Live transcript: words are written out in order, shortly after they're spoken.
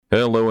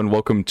Hello and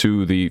welcome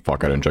to the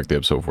fuck. I didn't check the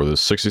episode for this.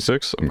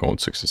 66. I'm going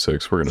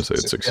 66. We're gonna say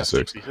it's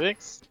 66.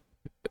 66?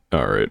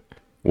 All right.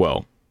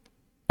 Well,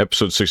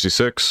 episode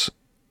 66.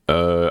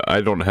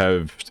 I don't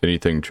have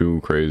anything too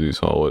crazy,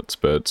 so I'll let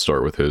Sped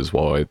start with his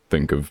while I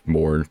think of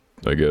more.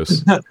 I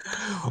guess.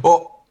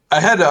 Well,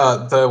 I had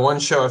the one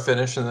show I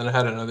finished, and then I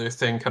had another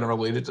thing kind of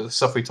related to the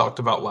stuff we talked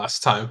about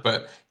last time.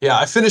 But yeah,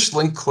 I finished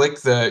Link Click,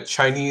 the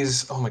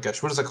Chinese. Oh my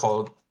gosh, what is it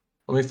called?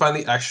 Let me find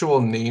the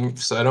actual name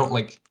so I don't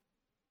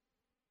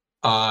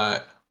uh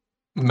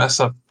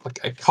mess up. Like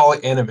I call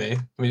it anime.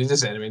 I mean, it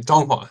is anime.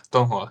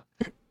 Donghua.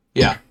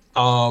 Yeah.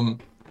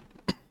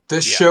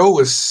 This show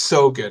was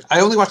so good. I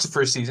only watched the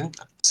first season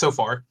so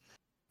far.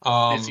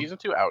 Is season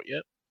 2 out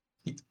yet?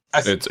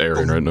 It's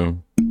airing right now.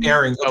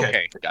 Airing.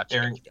 Okay, gotcha.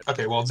 Airing. Gotcha.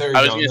 Okay, well there you go.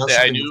 I was gonna say I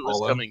something knew to it was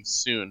follow. coming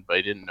soon, but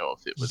I didn't know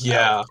if it was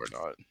out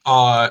or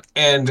not.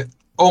 And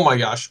oh my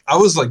gosh, I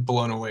was like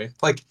blown away.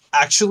 Like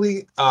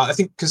actually, I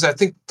think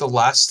the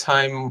last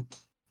time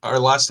our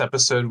last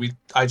episode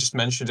I just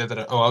mentioned it that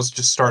I was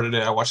just started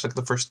it. I watched like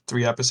the first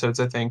 3 episodes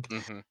I think,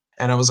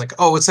 and I was like,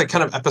 oh, it's like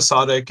kind of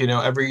episodic. You know,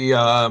 every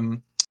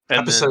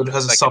episode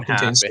has a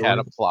self-contained story. They had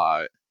a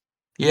plot.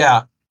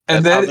 Yeah,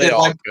 and That's then how they it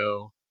all like,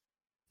 go.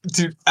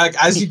 dude,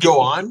 like as you go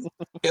on,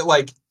 it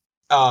like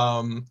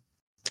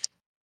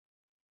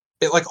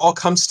it like all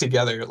comes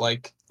together.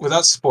 Like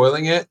without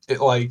spoiling it,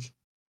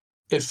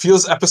 it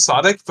feels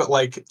episodic, but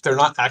like they're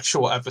not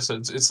actual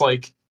episodes. It's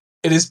like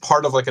it is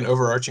part of like an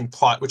overarching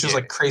plot, which is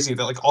like crazy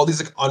that like all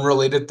these like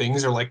unrelated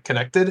things are like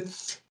connected.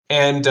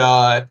 And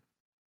I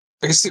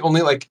guess the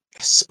only like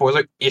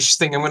spoiler-ish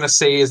thing I'm gonna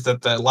say is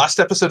that the last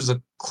episode is a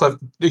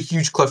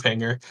huge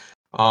cliffhanger.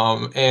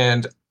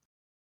 And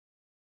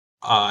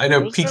I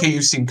know PK,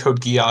 you've seen Code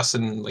Geass,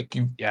 and like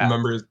you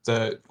remember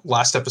the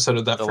last episode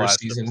of that first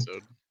season.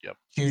 Yep.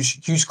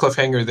 Huge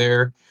cliffhanger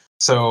there.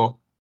 So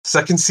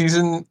second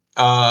season,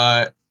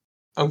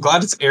 I'm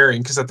glad it's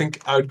airing because I think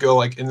I would go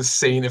like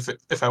insane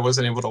if I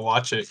wasn't able to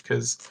watch it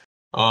because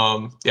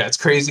it's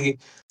crazy.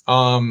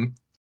 I'm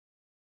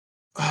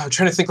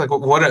trying to think like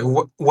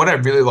what I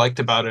really liked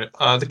about it.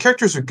 The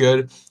characters are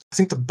good. I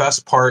think the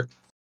best part,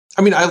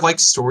 I mean, I like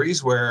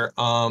stories where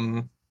I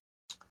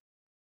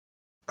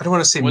don't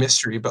want to say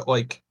mystery, but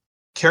like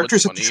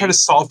characters have to try to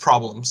solve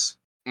problems.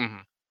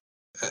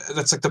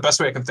 That's like the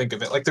best way I can think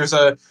of it. Like there's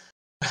a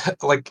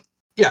like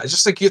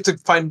just like you have to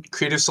find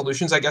creative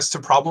solutions, I guess, to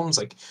problems.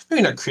 Like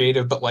maybe not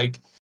creative, but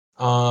like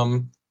I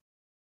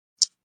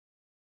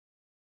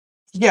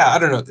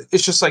don't know.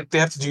 It's just like they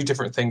have to do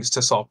different things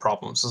to solve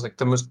problems. It's like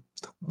the most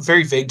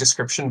very vague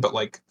description, but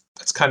like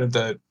that's kind of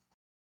the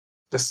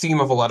theme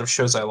of a lot of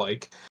shows I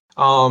like.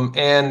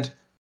 And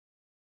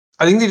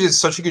I think they did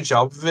such a good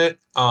job of it.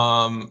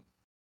 I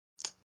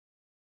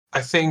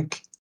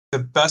think the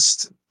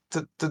best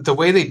the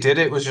way they did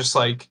it was just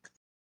like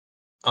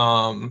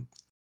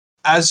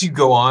as you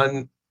go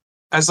on,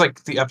 as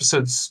like the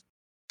episodes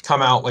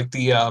come out, like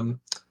the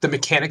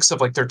mechanics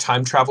of like their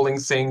time traveling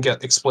thing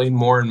get explained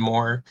more and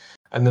more,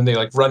 and then they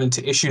like run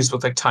into issues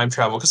with like time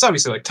travel because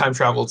obviously like time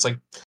travel, it's like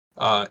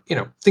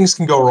things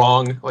can go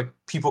wrong, like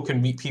people can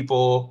meet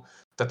people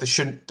that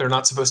they're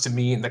not supposed to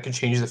meet, and that can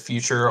change the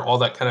future, all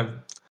that kind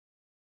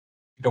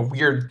of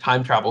weird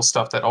time travel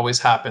stuff that always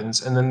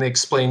happens. And then they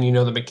explain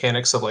the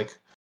mechanics of like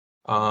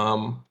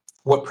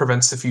what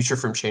prevents the future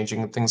from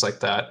changing and things like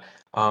that.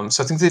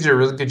 So I think they did a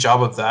really good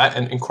job of that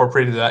and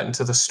incorporated that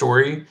into the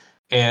story.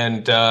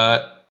 And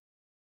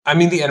I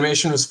mean, the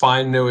animation was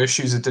fine, no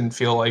issues. It didn't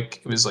feel like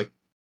it was like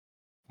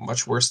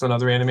much worse than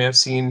other anime I've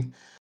seen.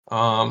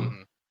 I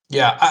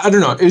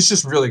don't know. It's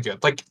just really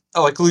good. Like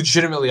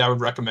legitimately, I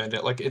would recommend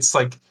it. Like it's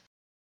nice.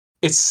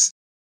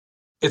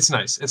 It's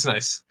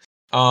nice.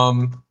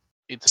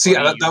 It's so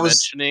funny that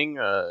was mentioning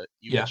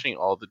mentioning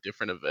all the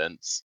different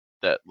events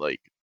that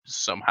like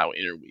somehow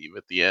interweave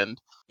at the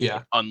end.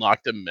 Yeah.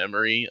 Unlocked a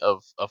memory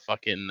of a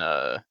fucking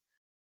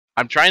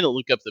I'm trying to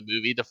look up the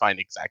movie to find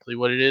exactly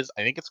what it is.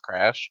 I think it's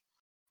Crash.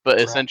 But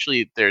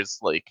essentially there's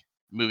like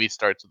movie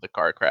starts with a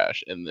car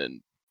crash, and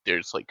then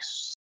there's like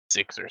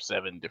 6 or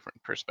 7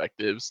 different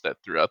perspectives that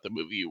throughout the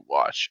movie you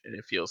watch, and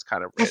it feels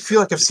kind of random. I feel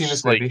like I've seen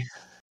this movie. Like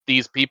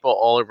these people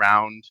all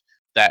around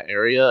that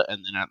area,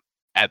 and then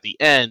at the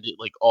end it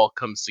like all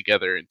comes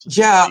together into this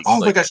big,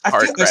 my gosh, I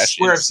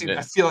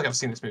feel like I've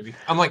seen this movie.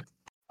 I'm like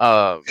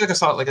I feel like I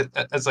saw it like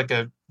as like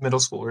a middle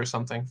schooler or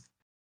something.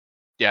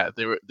 Yeah,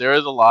 there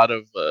is a lot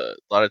of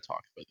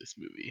talk about this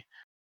movie.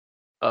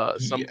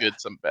 Some good,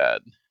 some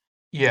bad.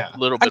 Yeah, a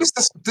little I bit.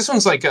 guess this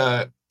one's like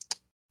I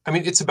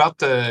mean, it's about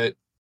the.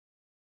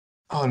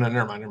 Oh no!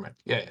 Never mind.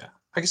 Yeah.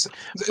 I guess.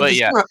 But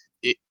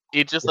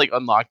it just like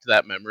unlocked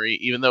that memory,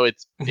 even though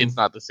it's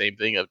not the same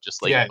thing of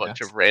just like a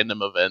bunch of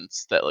random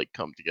events that like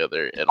come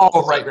together, and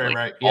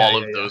right.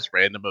 All of those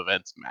random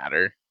events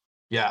matter.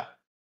 Yeah,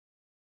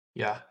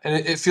 and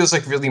it feels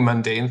like really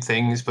mundane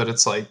things, but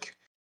it's like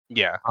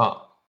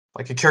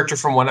like a character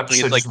from one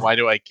episode. It's like, why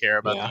do I care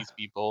about these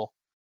people?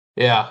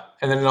 Yeah,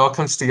 and then it all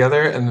comes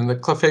together, and then the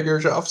cliffhanger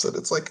drops, and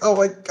it's like, oh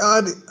my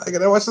god, I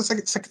gotta watch the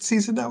second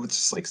season now. It's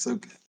just like so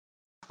good.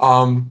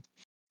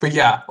 But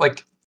yeah,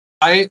 like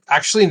I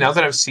actually, now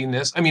that I've seen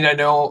this, I mean, I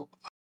know,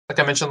 like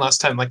I mentioned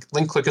last time, like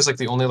Link Click is like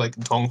the only like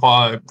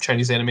Donghua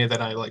Chinese anime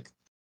that I like.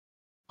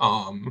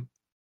 Um,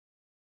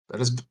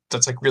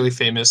 that's like really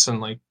famous and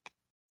like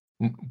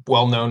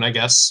well known, I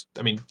guess.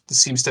 I mean, it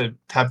seems to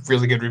have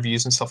really good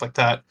reviews and stuff like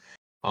that.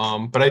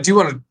 But I do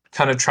want to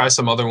kind of try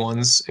some other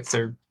ones if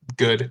they're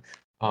good,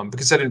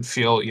 because I didn't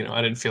feel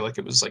like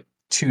it was like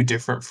too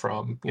different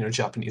from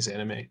Japanese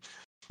anime.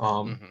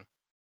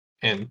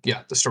 And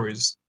yeah, the story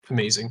is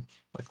amazing,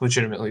 like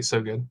legitimately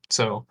so good.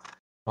 So,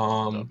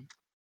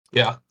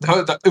 yeah,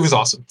 it was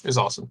awesome. It was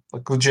awesome,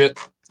 like legit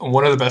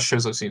one of the best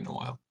shows I've seen in a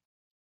while.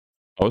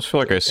 I always feel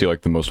like I see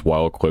like the most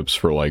wild clips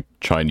for like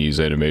Chinese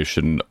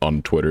animation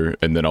on Twitter,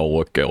 and then I'll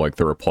look at like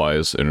the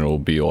replies, and it'll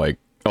be like,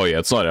 "Oh yeah,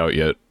 it's not out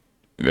yet."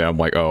 Yeah, I'm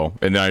like, "Oh,"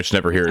 and then I just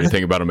never hear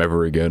anything about them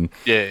ever again.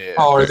 Yeah.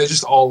 Oh, are they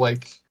just all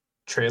like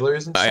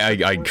trailers? And stuff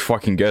I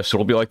fucking guess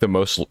it'll be like the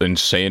most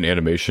insane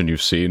animation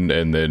you've seen,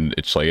 and then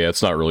it's like, yeah,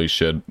 it's not really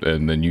shit,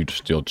 and then you'll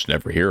just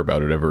never hear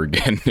about it ever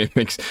again. It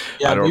makes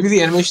maybe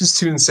the animation's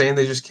too insane;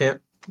 they just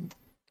can't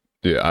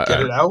get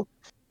it out.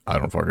 I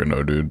don't fucking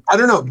know, dude. I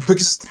don't know,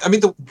 because I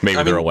mean,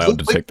 they're allowed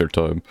to take their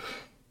time.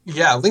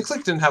 Yeah, Link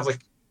Click didn't have like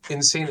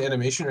insane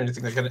animation or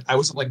anything like that. I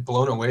wasn't like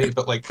blown away,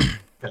 but like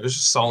it was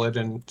just solid,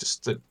 and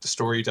just the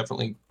story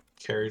definitely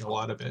carried a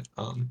lot of it.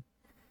 And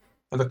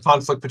the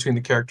conflict between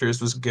the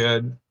characters was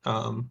good.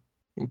 Time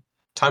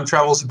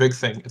travel is a big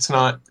thing. It's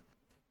not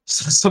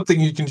something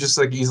you can just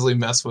like easily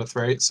mess with,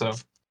 right? So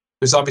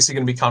there's obviously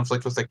going to be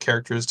conflict with like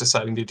characters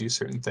deciding to do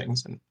certain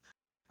things, and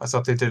I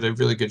thought they did a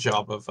really good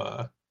job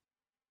of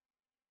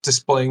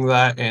displaying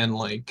that and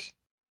like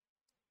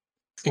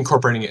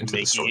incorporating it into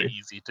the story. Making it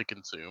easy to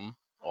consume.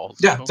 Also.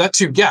 Yeah, that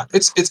too. Yeah,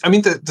 it's. I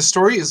mean, the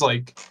story is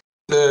like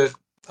the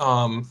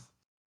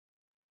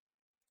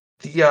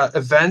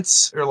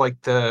events or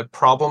like the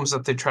problems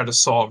that they try to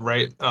solve,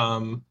 right?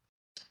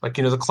 Like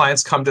the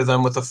clients come to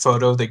them with a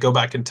photo, they go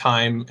back in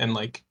time and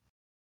like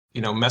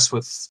mess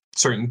with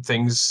certain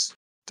things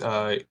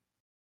to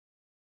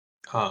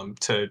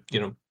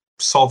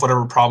solve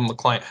whatever problem the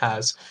client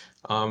has,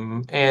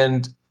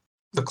 and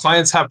the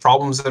clients have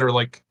problems that are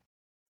like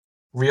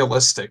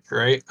realistic,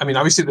 right? I mean,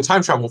 obviously the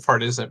time travel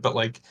part isn't, but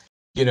like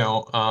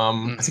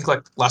I think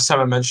like last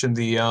time I mentioned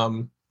the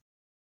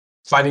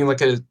finding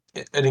like an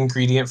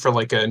ingredient for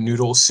like a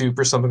noodle soup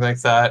or something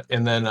like that,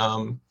 and then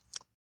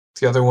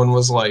the other one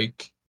was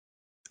like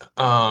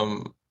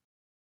finding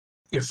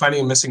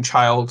a missing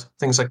child,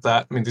 things like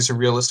that. I mean, these are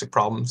realistic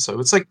problems, so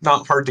it's like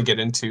not hard to get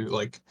into,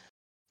 like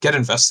get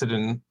invested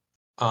in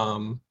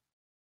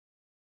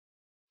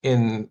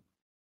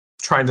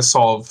trying to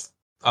solve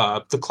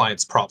the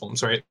client's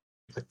problems, right?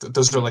 Like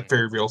those are like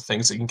very real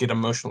things that you can get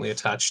emotionally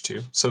attached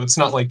to. So it's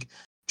not like,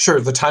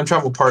 sure, the time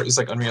travel part is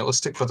like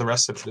unrealistic, but the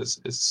rest of it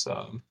is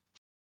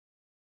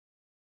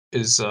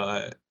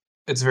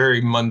it's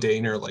very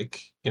mundane, or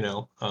like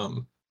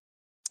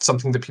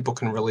something that people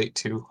can relate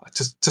to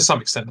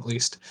some extent at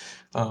least.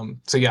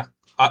 So yeah,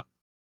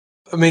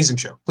 amazing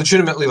show,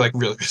 legitimately like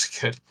really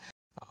good.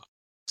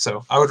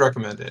 So I would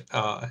recommend it.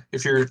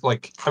 If you're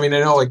like, I mean, I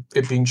know like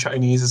it being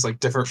Chinese is like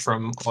different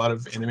from a lot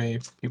of anime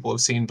people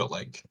have seen, but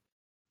like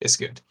it's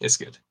good. It's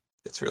good.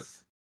 It's really.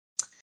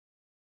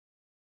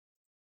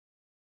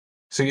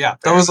 So yeah,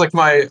 that was like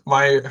my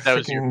that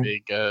was your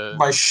big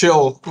my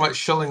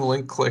shilling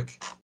Link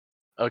Click.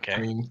 Okay. I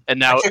mean, and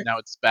now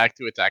it's back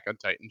to Attack on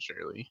Titan,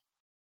 surely.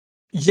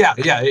 Yeah.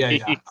 Yeah,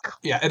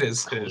 it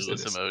is. It is.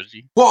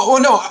 Emoji.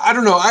 Well, no, I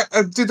don't know.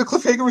 Dude, the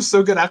cliffhanger was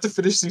so good. I have to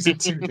finish season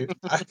 2, dude.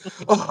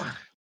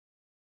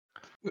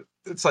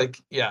 It's like,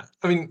 yeah.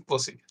 I mean, we'll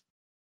see.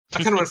 I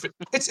kind of want to.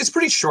 It's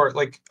pretty short.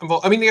 Like, well,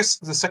 I mean, I guess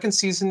the second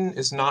season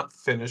is not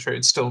finished, right?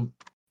 It's still.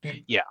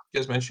 Yeah. You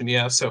guys mentioned,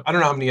 yeah. So I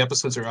don't know how many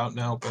episodes are out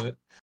now, but it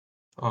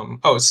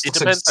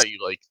depends how you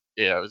like.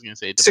 Yeah, I was gonna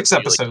say 6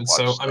 episodes.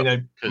 So I mean,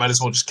 I might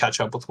as well just catch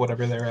up with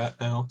whatever they're at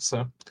now.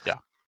 So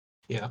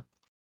yeah.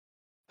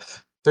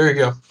 There you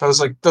go. That was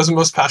the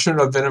most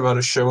passionate I've been about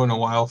a show in a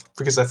while,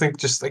 because I think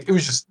just like it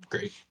was just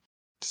great,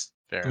 just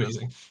fair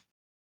amazing. Enough.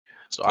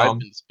 So I've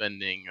been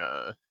spending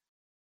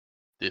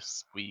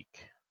this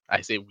week. I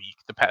say week,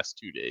 the past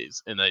 2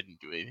 days, and I didn't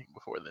do anything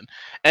before then.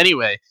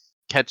 Anyway,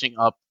 catching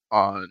up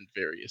on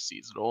various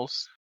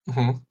seasonals.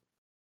 Mm-hmm.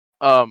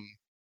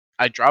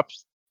 I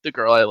dropped The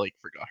Girl I Like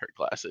Forgot Her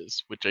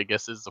Glasses, which I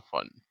guess is a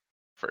fun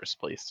first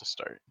place to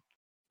start.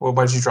 Well,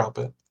 why'd you drop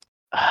it?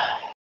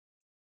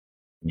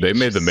 They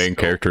made the main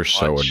character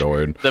so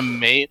annoying. The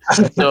main,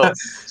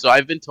 so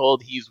I've been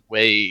told he's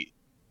way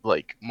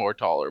like more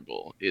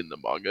tolerable in the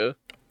manga.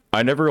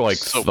 I never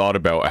thought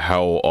about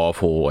how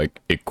awful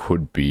it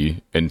could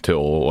be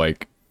until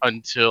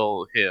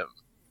him.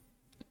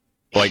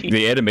 Like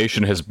the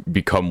animation has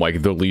become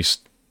the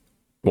least.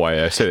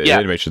 Why I say the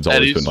animation's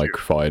always been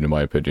fine in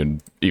my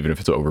opinion, even if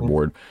it's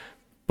overboard.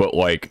 But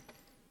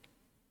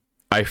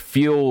I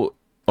feel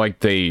like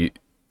they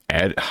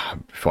I'd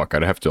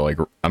have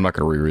to I'm not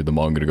gonna reread the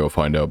manga to go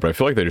find out, but I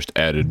feel like they just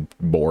added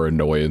more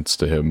annoyance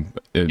to him.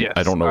 Yes,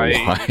 I don't know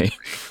why.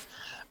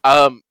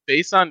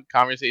 Based on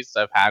conversations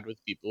I've had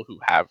with people who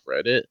have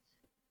read it,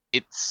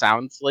 it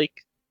sounds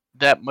like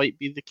that might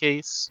be the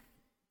case,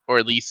 or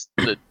at least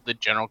the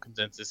general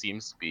consensus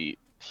seems to be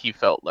he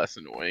felt less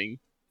annoying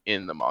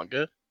in the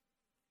manga.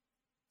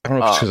 I don't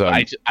know if it's because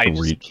I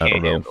just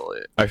can't handle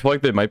it. I feel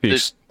like they might be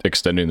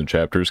extending the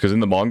chapters, because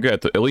in the manga,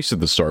 at least at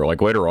the start,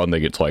 like later on,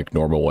 they get to like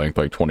normal length,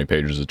 like 20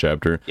 pages a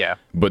chapter. Yeah.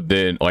 But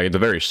then, like at the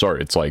very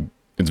start, it's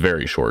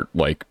very short,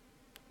 like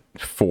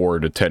 4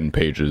 to 10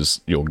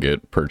 pages you'll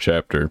get per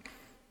chapter,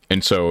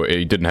 and so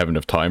it didn't have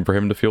enough time for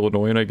him to feel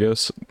annoying, I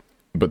guess.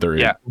 But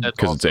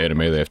because it's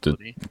anime, they have to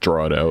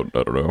draw it out.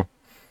 I don't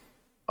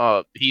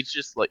know.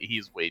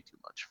 He's way too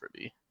much for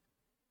me.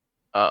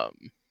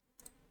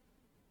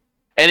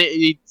 And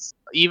it's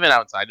even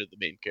outside of the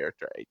main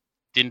character, I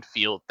didn't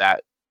feel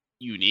that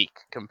unique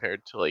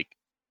compared to like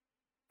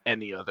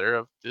any other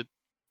of the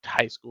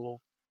high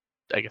school.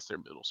 I guess they're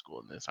middle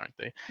school in this, aren't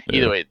they? Yeah.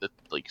 Either way, the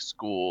like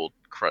school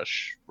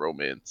crush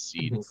romance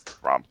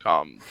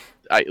rom-com.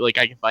 I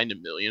can find a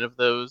million of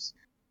those,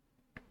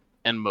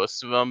 and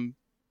most of them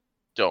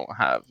don't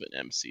have an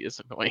MC as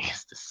annoying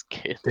as this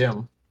kid.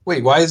 Damn.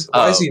 Wait, why is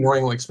he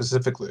annoying, like,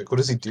 specifically? Like, what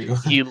does he do?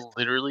 He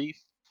literally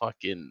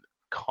fucking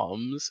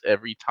comes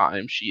every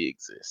time she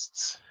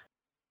exists.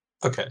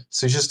 Okay,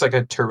 so he's just like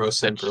a turbo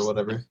simp or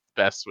whatever.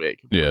 Best way I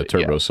can put it.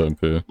 Turbo simp.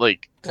 Yeah.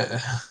 Like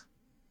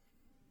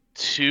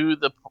to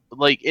the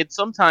like, it's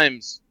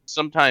sometimes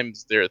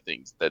there are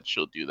things that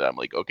she'll do that I'm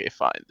like, okay,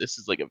 fine, this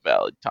is like a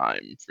valid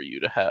time for you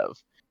to have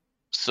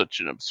such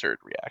an absurd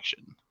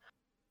reaction.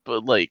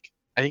 But like,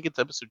 I think it's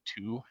episode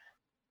 2,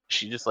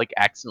 she just like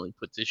accidentally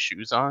puts his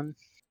shoes on,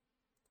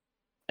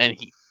 and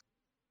he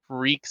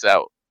freaks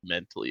out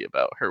mentally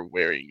about her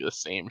wearing the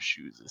same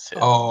shoes as him.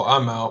 Oh,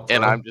 I'm out. Bro.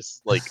 And I'm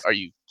just like, are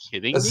you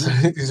kidding me?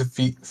 He's a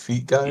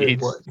feet guy.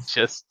 It's what?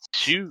 just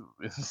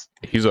shoes.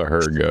 He's a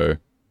her guy.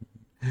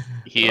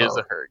 He is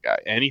a her guy.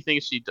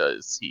 Anything she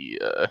does, he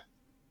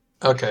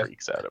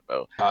freaks out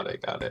about. Got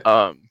it.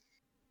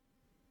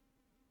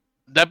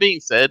 That being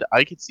said,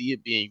 I could see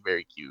it being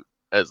very cute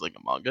as like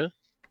a manga,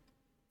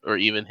 or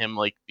even him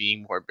like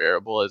being more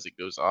bearable as it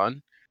goes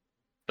on.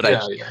 But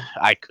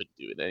I couldn't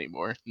do it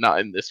anymore.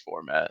 Not in this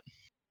format.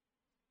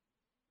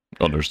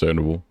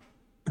 Understandable.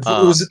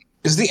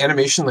 Is the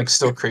animation like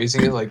still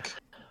crazy? Like,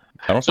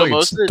 I don't think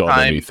it's done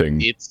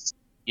anything.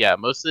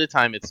 Most of the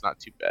time it's not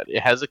too bad. It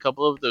has a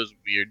couple of those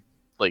weird,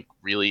 like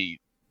really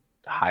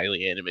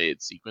highly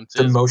animated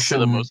sequences. The motion, for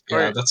the most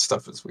part, that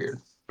stuff is weird.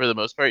 For the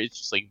most part, it's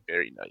just like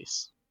very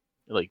nice,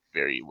 like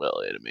very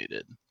well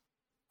animated,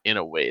 in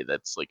a way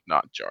that's like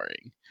not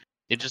jarring.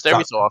 It just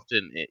every so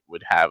often it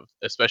would have,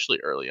 especially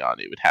early on,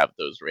 it would have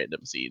those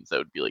random scenes that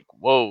would be like,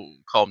 "Whoa,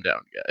 calm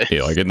down, guys."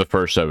 Yeah, like in the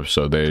first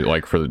episode, they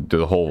like for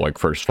the whole like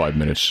first 5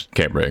 minutes,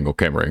 camera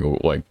angle,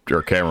 like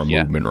or camera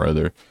movement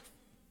rather.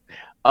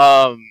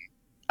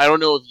 I don't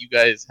know if you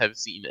guys have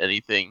seen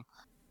anything,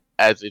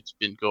 as it's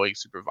been going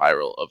super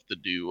viral, of the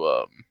new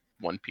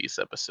One Piece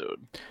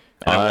episode.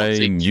 I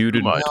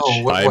muted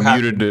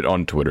it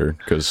on Twitter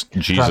because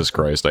Jesus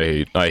Christ, I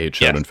hate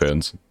Shonen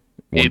fans.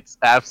 It's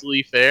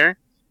absolutely fair.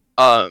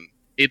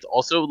 It's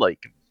also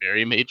like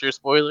very major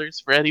spoilers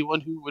for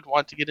anyone who would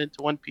want to get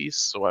into One Piece,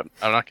 so I'm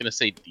not gonna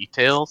say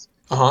details.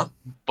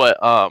 But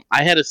I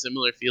had a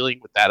similar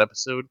feeling with that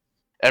episode.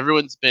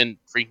 Everyone's been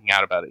freaking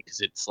out about it because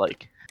it's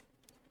like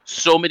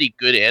so many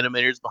good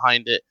animators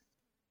behind it,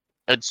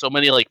 and so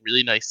many like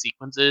really nice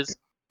sequences.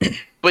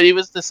 But it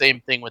was the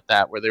same thing with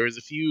that, where there was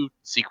a few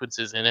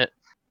sequences in it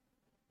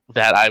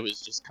that I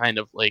was just kind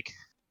of like,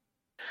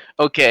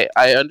 okay,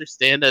 I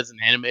understand as an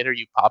animator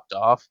you popped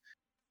off,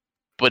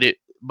 but it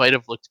might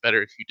have looked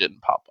better if you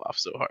didn't pop off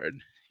so hard.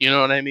 You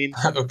know what I mean?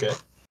 Okay.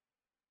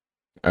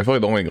 I feel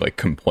like the only like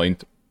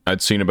complaint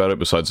I'd seen about it,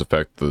 besides the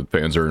fact that the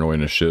fans are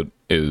annoying as shit,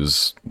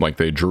 is like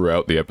they drew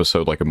out the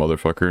episode like a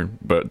motherfucker.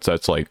 But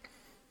that's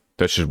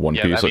just One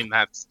Piece. I mean,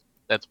 that's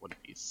One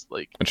Piece.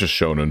 Like, it's just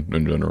shonen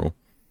in general.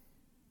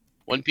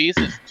 One Piece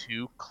is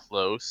too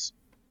close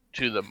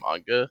to the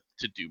manga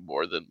to do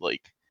more than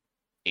like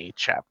a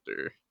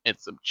chapter and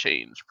some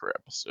change per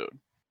episode,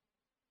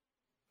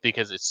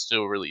 because it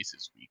still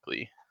releases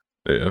weekly.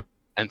 Yeah.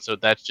 And so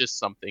that's just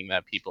something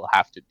that people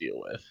have to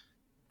deal with.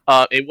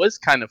 It was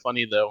kind of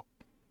funny though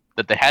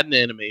that they had an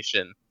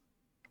animation.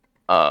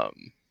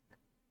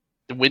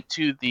 It went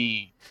to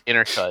the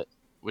intercut,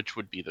 which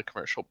would be the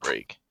commercial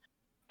break,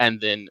 and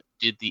then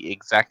did the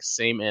exact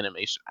same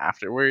animation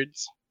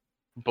afterwards,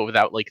 but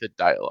without like the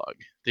dialogue.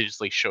 They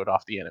just like showed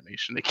off the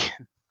animation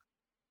again.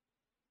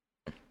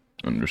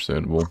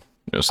 Understandable.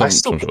 Yeah, some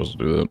shows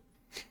do that.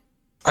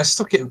 I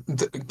still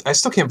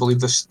can't believe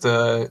this.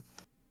 The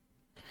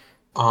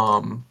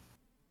girl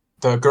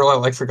I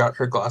like forgot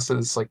her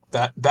glasses. Like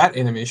that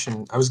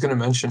animation I was gonna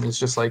mention is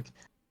just like,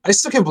 I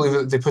still can't believe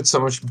that they put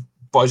so much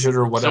budget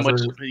or whatever.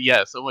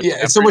 So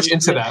much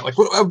into that. Like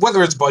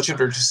whether it's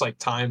budget or just like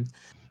time.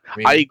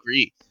 I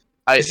agree.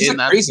 It's just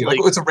like crazy. Like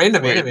it's a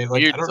random anime.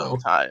 Like I don't know.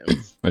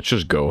 Sometimes. Let's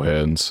just go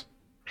hands.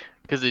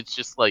 Because it's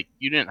just like,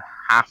 you didn't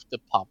have to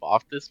pop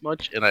off this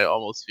much, and I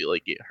almost feel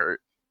like it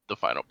hurt the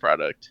final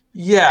product.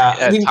 Yeah,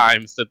 at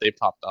times that they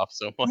popped off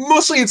so much.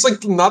 Mostly, it's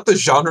like not the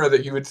genre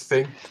that you would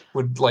think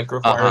would like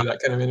require that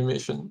kind of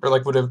animation, or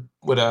like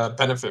would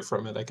benefit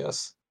from it, I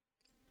guess.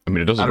 I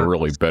mean, it doesn't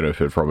really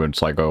benefit from it.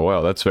 It's like, oh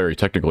wow, that's very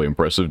technically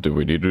impressive. Do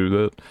we need to do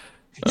that?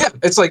 Yeah,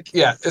 it's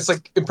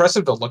like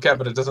impressive to look at,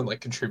 but it doesn't like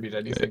contribute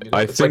anything. You know?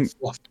 I think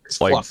like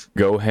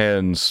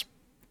Gohan's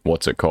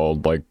what's it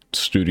called, like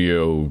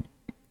studio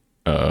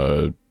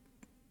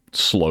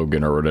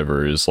slogan or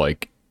whatever is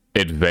like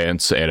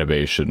advanced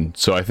animation.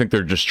 So I think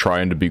they're just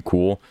trying to be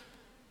cool,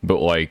 but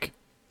like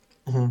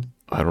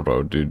I don't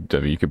know, dude. I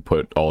mean, you could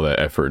put all that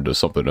effort into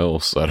something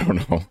else. I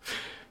don't know.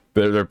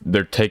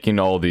 They're taking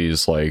all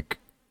these like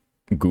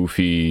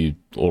goofy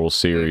little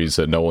series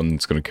that no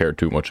one's gonna care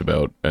too much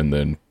about, and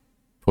then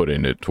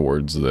putting it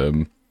towards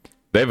them.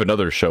 They have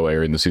another show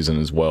airing this season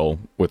as well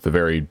with the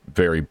very,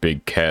 very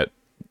big cat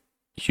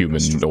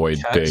humanoid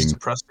thing.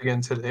 Suppressed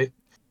again today.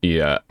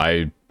 Yeah,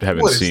 I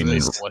haven't seen.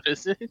 What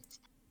is it?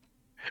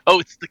 Oh,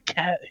 it's the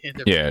cat.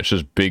 Yeah, it's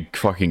just big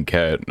fucking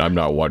cat. I'm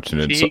not watching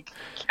it. Big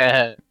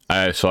cat.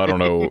 So I don't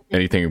know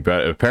anything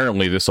about it.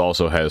 Apparently, this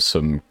also has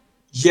some.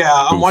 Yeah,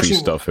 I'm watching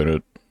stuff in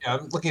it. Yeah,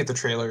 I'm looking at the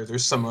trailer.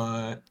 There's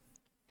some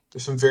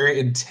very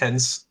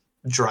intense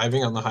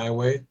driving on the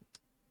highway.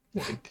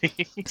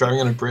 Like,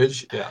 driving on a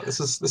bridge. Yeah, this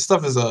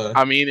stuff is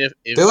I mean,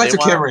 if they like their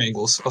camera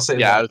angles, I'll say.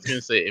 Yeah, that. I was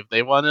gonna say if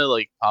they want to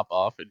like pop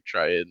off and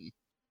try and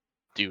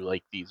do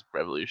like these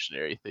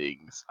revolutionary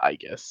things, I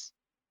guess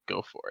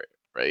go for it,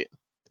 right?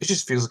 It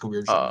just feels like a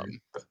weird genre,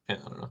 but yeah,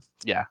 I don't know.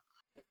 Yeah.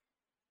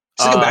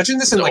 Just like imagine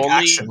this in like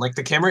action, like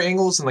the camera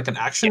angles in like an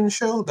action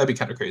show. That'd be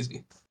kind of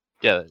crazy.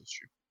 Yeah, that's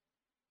true.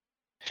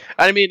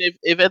 I mean,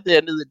 if at the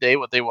end of the day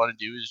what they want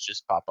to do is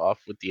just pop off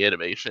with the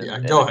animation, yeah,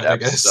 go ahead, I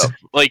guess. Stuff,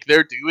 like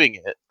they're doing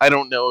it. I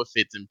don't know if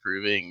it's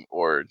improving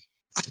or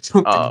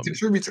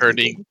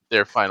turning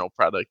their final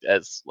product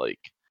as like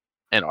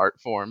an art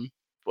form,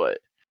 but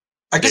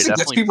I guess it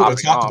gets people to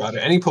talk about it.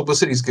 Any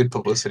publicity is good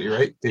publicity,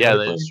 right? Yeah,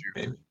 that's true.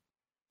 Maybe.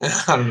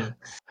 I don't know.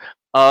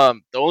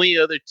 The only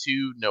other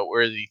two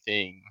noteworthy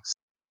things.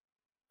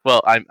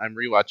 Well, I'm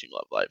rewatching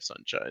Love Live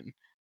Sunshine,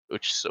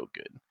 which is so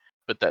good,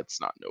 but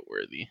that's not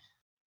noteworthy.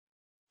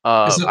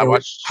 I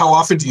watched. How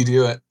often do you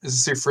do it? Is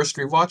this your first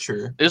rewatch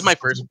or? This is my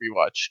first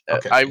rewatch.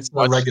 Okay, I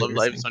watched Love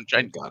Live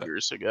Sunshine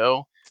years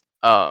ago.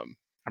 I'm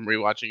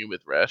rewatching it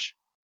with Resh.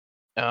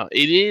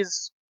 It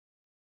is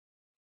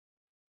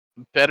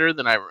better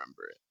than I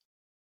remember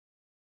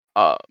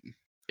it.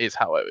 Is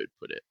how I would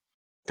put it.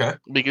 Okay.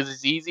 Because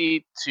it's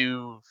easy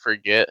to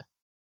forget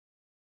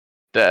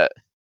that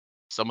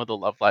some of the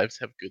Love Lives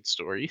have good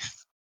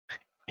stories.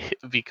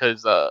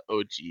 Because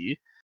OG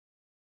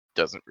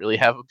doesn't really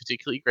have a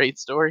particularly great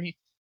story.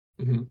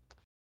 Mm-hmm.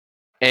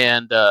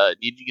 And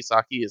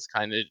Nijigasaki is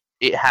kind of,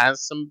 it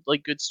has some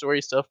like good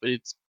story stuff, but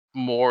it's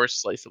more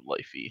slice of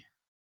lifey.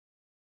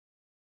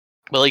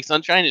 But like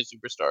Sunshine and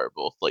Superstar are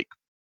both like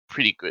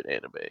pretty good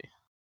anime.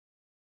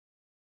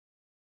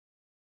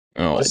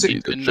 Oh, it's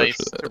been nice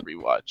to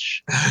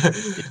rewatch.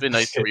 It's been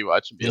nice to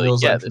rewatch and be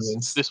like, yeah,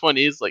 this one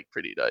is like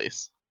pretty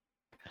nice.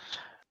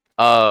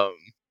 I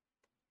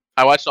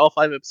watched all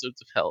 5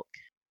 episodes of Helk,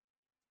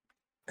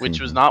 which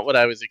was not what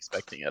I was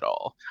expecting at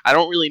all. I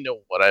don't really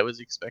know what I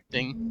was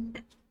expecting.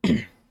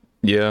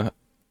 Yeah.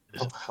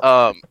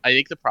 I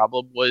think the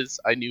problem was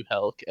I knew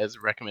Helk as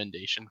a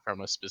recommendation from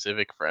a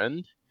specific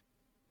friend.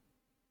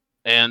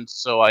 And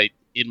so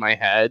in my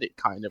head, it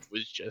kind of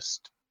was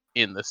just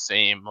in the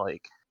same,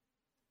 like,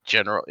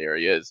 general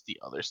area as the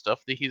other stuff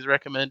that he's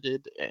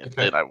recommended. And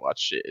then I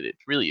watched it, and it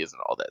really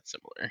isn't all that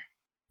similar.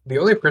 The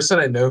only person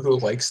I know who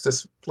likes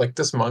this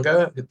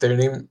manga, their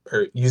name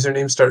or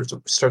username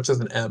starts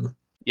with an M.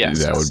 Yeah,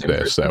 that would be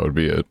it. That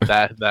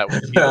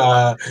would be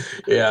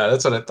yeah,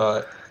 that's what I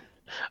thought.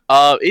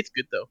 It's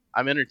good though.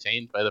 I'm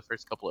entertained by the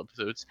first couple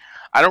episodes.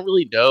 I don't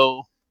really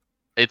know.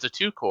 It's a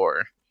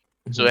 2-core,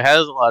 so it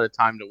has a lot of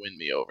time to win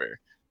me over.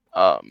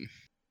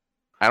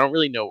 I don't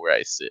really know where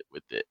I sit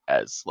with it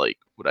as like,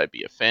 would I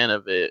be a fan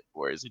of it,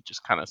 or is it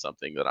just kind of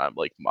something that I'm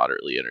like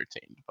moderately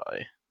entertained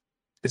by?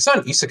 It's not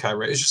an isekai,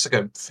 right? It's just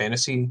like a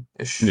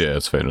fantasy-ish. Yeah,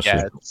 it's fantasy.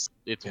 Yeah, it's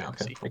yeah,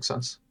 fantasy. Okay. Makes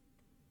sense.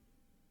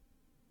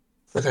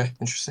 Okay,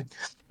 interesting.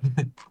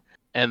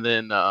 And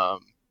then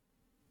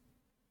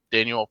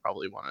Daniel will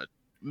probably want to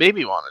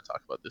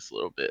talk about this a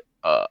little bit.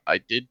 I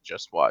did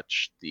just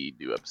watch the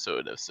new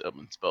episode of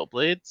Summon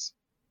Spellblades,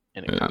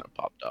 and it kind of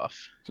popped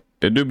off.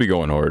 It do be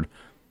going hard.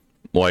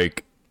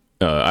 Like,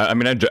 I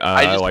mean,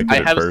 I liked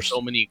it at first,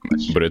 so many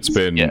questions, but it's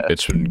been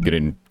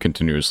getting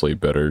continuously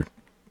better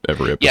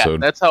every episode. Yeah,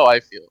 that's how I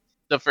feel.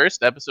 The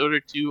first episode or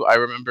two, I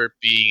remember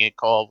being in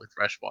call with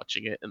Fresh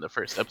watching it, and the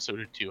first episode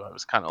or two, I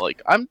was kind of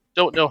like, I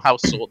don't know how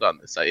sold on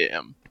this I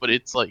am, but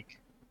it's like,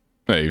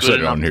 hey, you said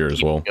it on here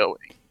as well. Going.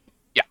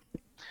 Yeah.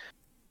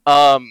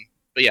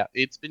 But yeah,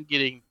 it's been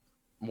getting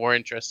more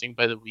interesting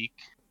by the week.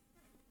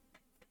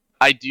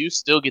 I do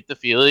still get the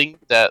feeling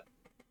that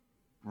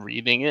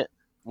reading it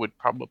would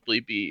probably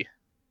be,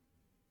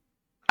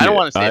 I don't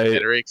want to say a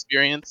better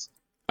experience.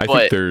 I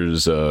think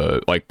there's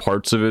like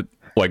parts of it,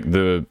 like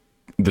the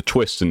the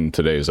twist in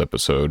today's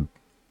episode.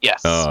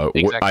 Yes,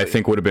 exactly. I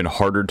think would have been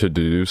harder to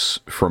deduce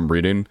from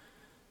reading,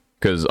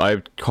 because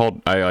I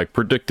like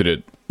predicted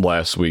it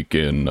last week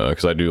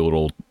because I do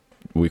little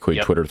weekly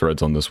Twitter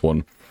threads on this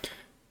one,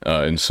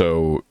 and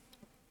so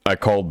I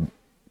called.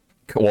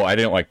 Well, I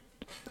didn't like.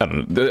 I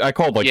don't know. I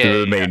called like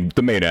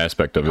the main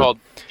aspect of it.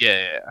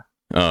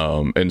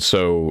 And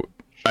so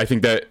I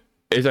think that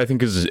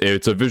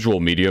it's a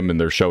visual medium, and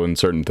they're showing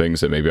certain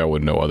things that maybe I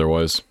wouldn't know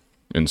otherwise,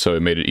 and so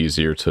it made it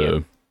easier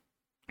to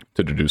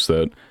deduce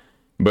that.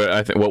 But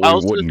I think what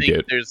we wouldn't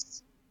get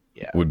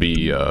would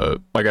be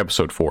like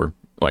episode 4,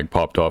 like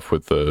popped off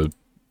with the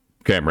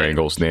camera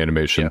angles and the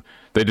animation.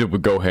 They did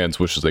with Gohan's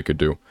wishes they could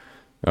do,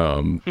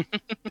 and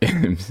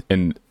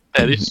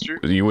that is true.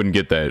 You wouldn't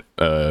get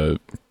that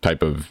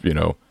type of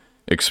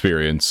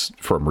experience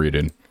from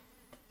reading.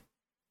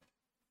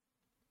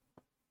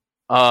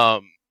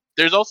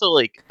 There's also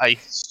like, I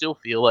still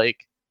feel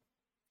like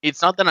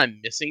it's not that I'm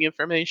missing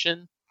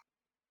information,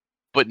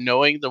 but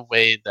knowing the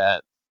way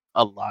that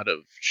a lot of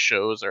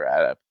shows are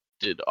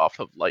adapted off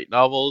of light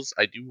novels,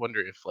 I do wonder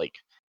if like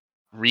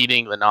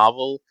reading the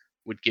novel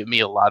would give me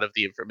a lot of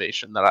the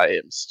information that I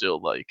am still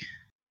like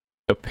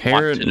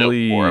apparently want to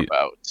know more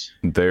about.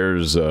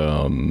 There's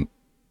a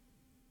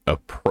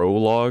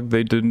prologue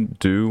they didn't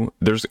do.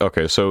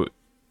 So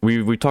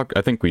we talked,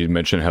 I think we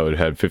mentioned how it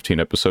had 15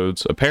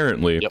 episodes.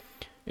 Apparently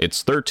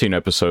it's 13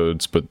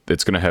 episodes, but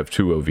it's going to have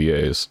 2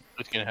 OVAs.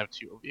 It's going to have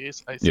 2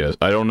 OVAs? I see. Yes,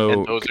 I don't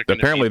know.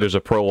 Apparently there's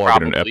a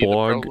prologue and an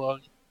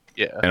epilogue.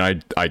 Yeah.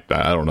 And I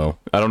don't know.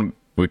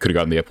 We could have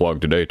gotten the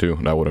epilogue today too,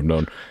 and I would have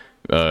known.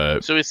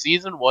 So is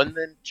season 1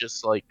 then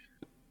just like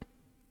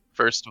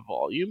first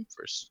volume?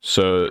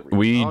 So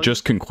we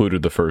just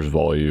concluded the first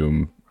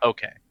volume.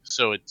 Okay.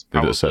 So it's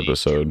probably this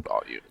episode 2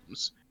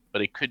 volumes,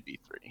 but it could be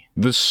 3.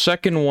 The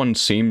second one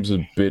seems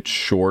a bit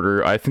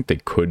shorter. I think they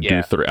could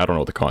do 3. I don't know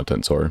what the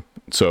contents are.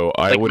 So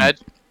I would.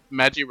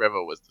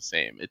 Magirevo was the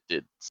same. It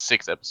did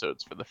 6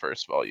 episodes for the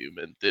first volume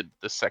and did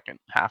the second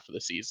half of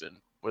the season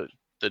with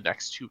the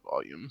next 2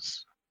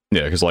 volumes.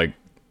 Yeah, because like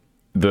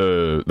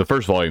the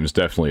first volume is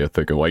definitely a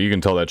thicker. Like you can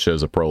tell that shit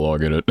has a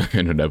prologue in it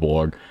and an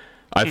epilogue.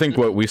 I think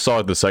what we saw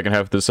at the second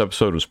half of this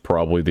episode was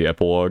probably the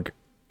epilogue,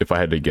 if I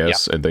had to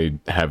guess, and they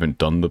haven't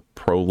done the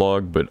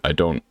prologue, but I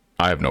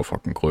have no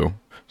fucking clue.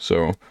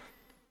 So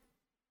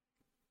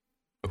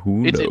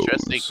who knows? It's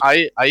interesting.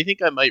 I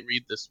think I might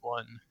read this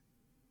one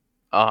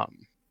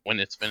when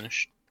it's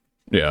finished.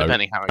 Yeah,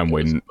 depending how I'm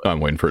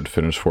waiting for it to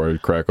finish before I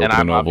crack open the novels.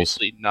 And I'm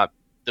obviously not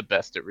the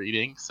best at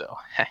reading, so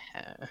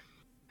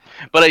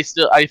but I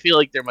feel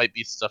like there might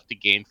be stuff to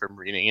gain from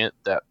reading it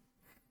that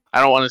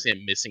I don't want to say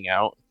I'm missing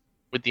out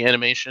with the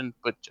animation,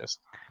 but just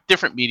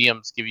different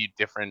mediums give you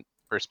different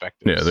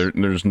perspectives. Yeah,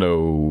 there's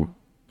no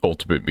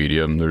ultimate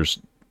medium. There's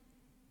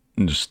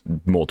just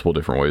multiple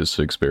different ways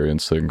to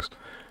experience things.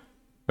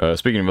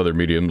 Speaking of other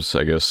mediums,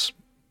 I guess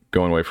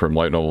going away from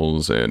light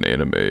novels and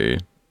anime,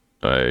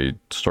 I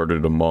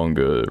started a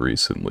manga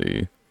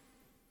recently.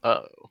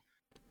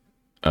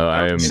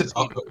 I am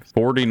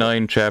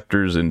 49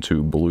 chapters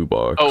into Blue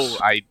Box. Oh,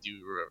 I do.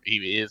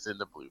 He is in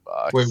the Blue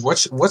Box. Wait,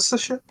 what's the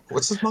shit?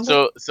 What's this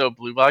manga? So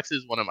Blue Box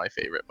is one of my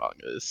favorite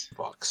mangas.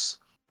 Box.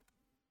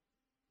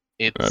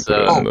 It's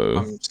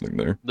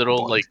there.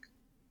 Little like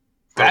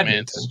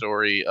romance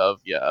story of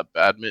a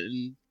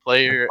badminton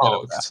player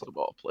and a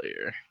basketball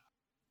player.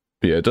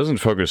 Yeah, it doesn't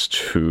focus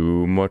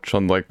too much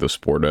on like the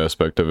sport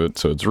aspect of it,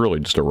 so it's really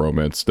just a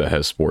romance that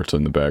has sports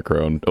in the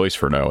background, at least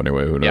for now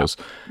anyway. Who knows?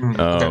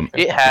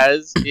 It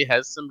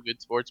has some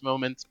good sports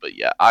moments, but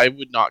I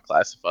would not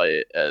classify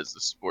it as a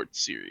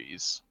sports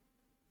series.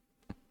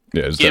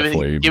 Yeah, it's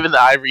definitely given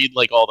that I read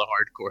like all the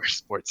hardcore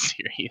sports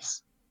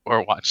series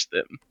or watch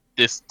them.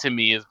 This to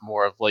me is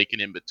more of like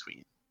an in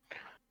between.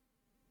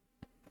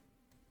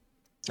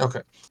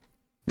 Okay.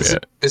 Is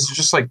it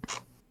just like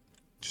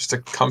a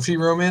comfy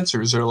romance,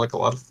 or is there like a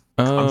lot of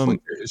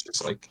conflict? Or it's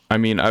just like, I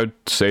mean, I would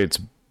say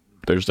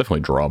there's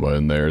definitely drama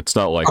in there. It's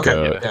not like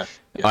I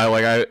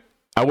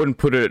wouldn't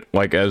put it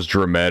like as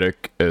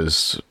dramatic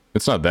as,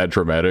 it's not that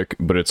dramatic,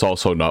 but it's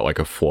also not like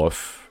a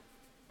fluff.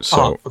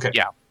 So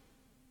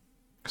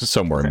it's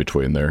somewhere in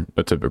between there,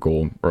 a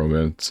typical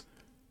romance.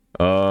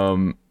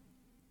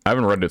 I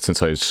haven't read it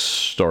since I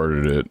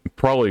started it,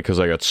 probably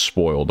because I got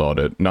spoiled on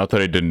it. Not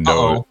that I didn't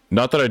know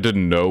not that I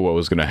didn't know what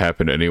was going to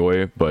happen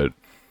anyway, but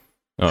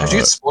how'd you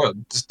get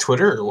spoiled? Just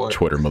Twitter or what?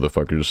 Twitter,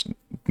 motherfuckers.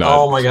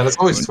 Oh my god, it's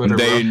always Twitter,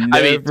 they bro.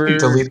 never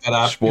delete that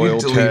app.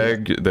 Spoil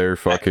tag their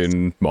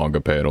fucking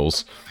manga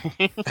panels.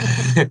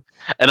 And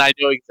I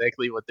know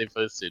exactly what they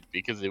posted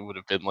because it would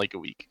have been like a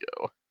week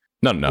ago.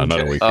 No, not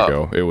a week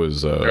ago. It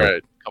was or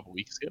a couple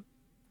weeks ago.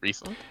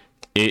 Recently.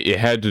 It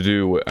had to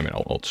do with, I mean,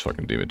 I'll just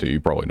fucking DM it to you. You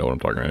probably know what I'm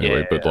talking about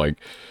anyway, but like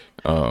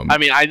I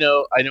mean, I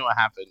know what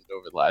happened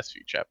over the last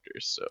few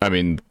chapters, so I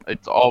mean,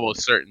 it's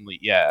almost certainly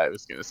I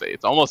was gonna say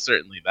it's almost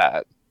certainly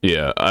that.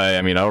 Yeah,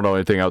 I mean, I don't know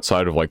anything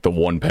outside of like the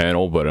one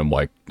panel, but I'm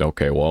like,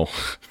 okay, well,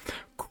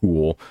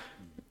 cool.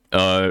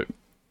 I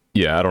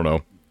don't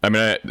know. I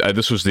mean,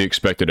 this was the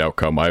expected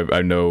outcome.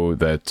 I know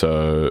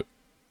that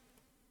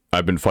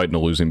I've been fighting a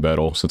losing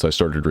battle since I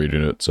started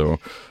reading it, so...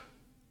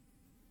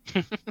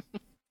 It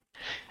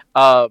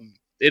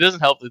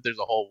doesn't help that there's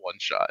a whole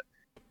one-shot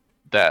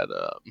that,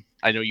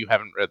 I know you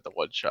haven't read the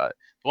one-shot.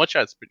 The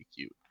one-shot's pretty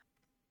cute.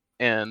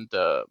 And,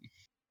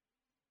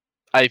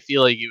 I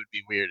feel like it would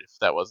be weird if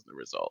that wasn't the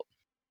result.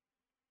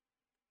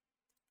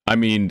 I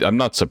mean, I'm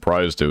not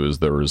surprised it was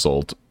the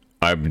result.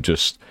 I'm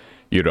just,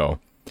 you know,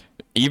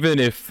 even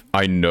if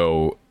I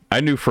knew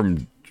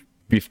from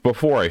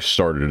before I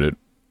started it,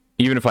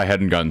 even if I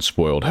hadn't gotten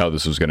spoiled how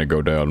this was going to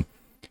go down,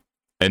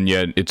 and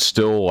yet it's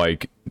still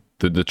like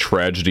the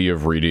tragedy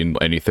of reading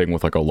anything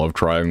with like a love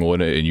triangle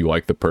in it, and you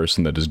like the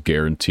person that is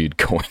guaranteed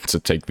going to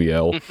take the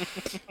L.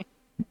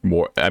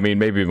 More, I mean,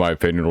 maybe my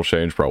opinion will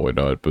change, probably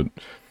not, but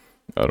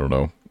I don't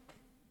know.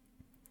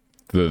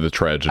 The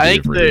tragedy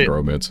of reading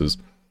romances.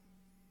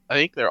 I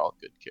think they're all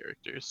good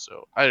characters,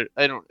 so I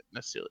don't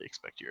necessarily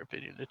expect your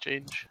opinion to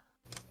change.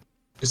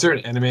 Is there an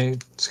anime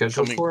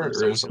scheduled for it,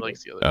 or is it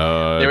likes the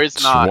other? There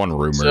is not. One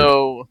rumor.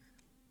 So,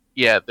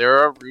 yeah, there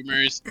are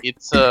rumors.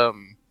 It's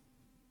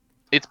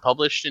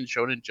published in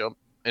Shonen Jump,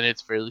 and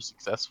it's fairly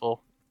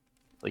successful,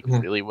 like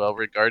really well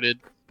regarded.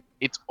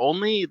 It's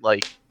only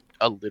like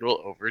a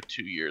little over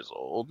 2 years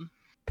old.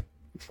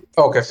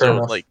 Okay, fair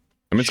enough. Like,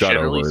 I mean, it's got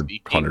over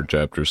 100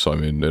 chapters, so I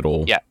mean,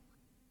 it'll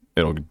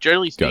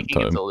generally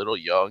speaking, it's a little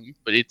young,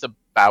 but it's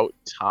about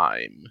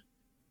time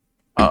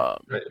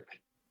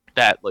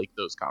that like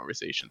those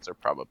conversations are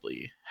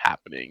probably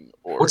happening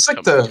or what's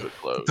like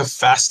the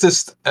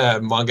fastest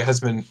manga has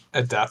been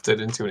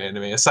adapted into an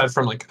anime, aside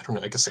from like, I don't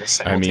know, I guess like a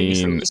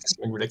simultaneous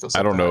something ridiculous.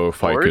 I don't know if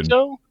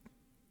Boruto?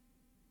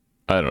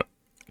 I don't.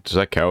 Does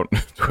that count?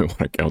 Do we want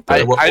to count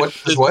that?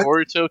 Does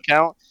Boruto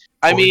count?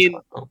 I mean,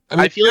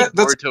 I feel like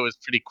Boruto is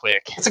pretty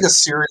quick. It's like a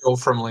serial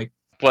from like,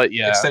 but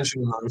yeah,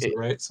 extension of Naruto,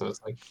 right? So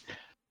it's like.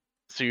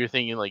 So you're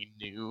thinking like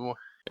new?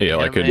 Yeah,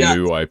 like a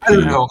new IP. I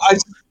don't know. I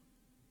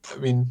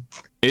mean,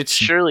 it's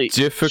surely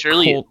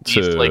difficult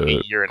to like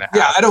a year and a half.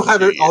 Yeah, I don't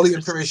have all the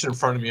information in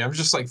front of me. I'm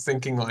just like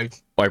thinking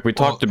like we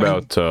talked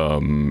about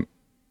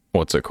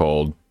what's it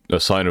called? A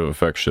Sign of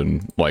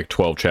Affection, like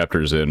 12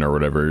 chapters in or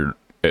whatever.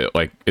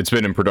 It's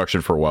been in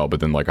production for a while, but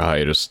then like a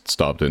hiatus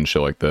stopped and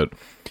shit like that.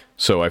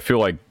 So I feel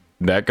like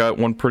that got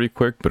one pretty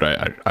quick, but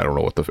I don't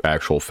know what the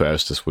actual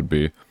fastest would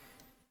be.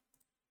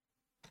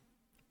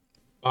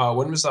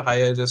 When was the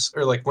hiatus,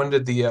 or like when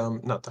did the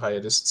not the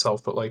hiatus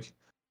itself, but like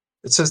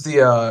it says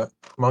the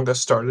manga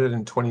started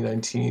in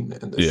 2019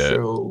 and the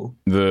show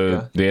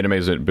the anime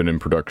has been in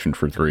production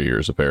for 3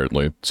 years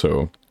apparently.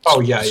 So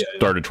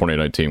started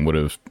 2019 would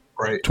have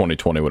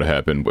 2020 would have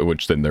happened,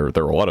 which then there were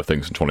a lot of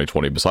things in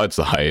 2020 besides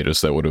the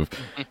hiatus that would have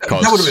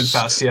caused, that would have been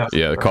fast,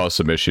 caused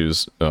some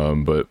issues.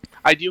 But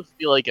I do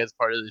feel like as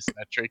part of this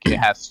metric, it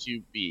has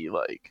to be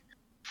like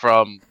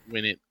from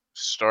when it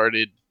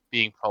started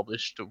being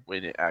published to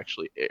when it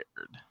actually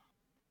aired.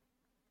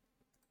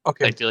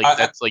 Okay, I feel like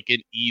that's like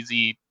an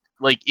easy.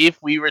 Like,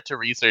 if we were to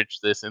research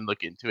this and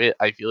look into it,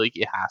 I feel like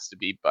it has to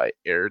be by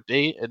air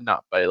date and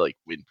not by, like,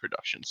 when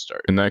production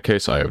starts. In that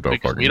case, I have no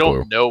fucking clue. We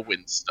don't know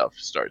when stuff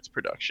starts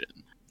production.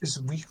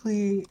 Is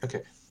weekly...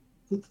 Okay.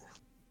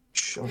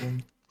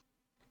 Shonen.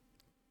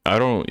 I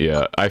don't...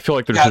 Yeah, I feel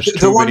like there's just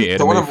too many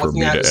anime for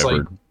me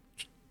to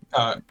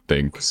ever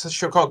think. What's this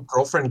show called?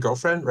 Girlfriend,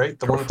 right?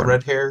 The one with the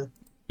red hair?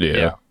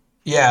 Yeah.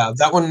 Yeah,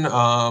 that one...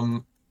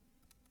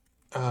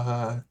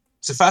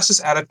 it's the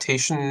fastest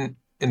adaptation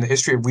in the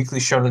history of Weekly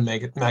Shonen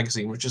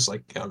magazine, which is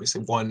like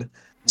obviously one.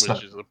 It's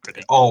not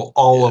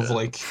all of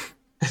like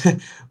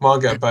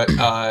manga, but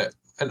an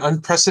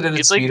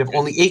unprecedented speed of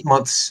only 8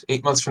 months.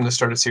 8 months from the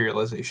start of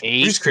serialization,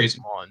 which is crazy.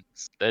 8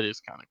 months. That is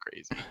kind of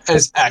crazy. That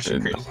is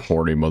actually crazy.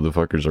 Horny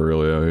motherfuckers are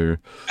really out here.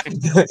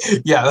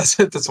 Yeah,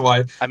 that's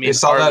why. I mean, they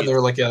saw that and they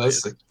were like, "Yeah,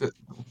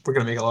 we're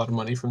gonna make a lot of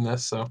money from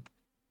this." So,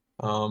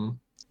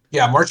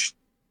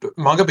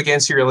 manga began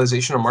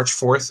serialization on March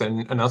 4th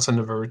and announced on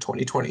November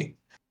 2020.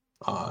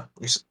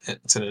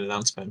 It's an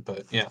announcement,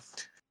 but yeah,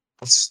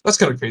 that's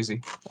kind of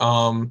crazy.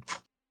 But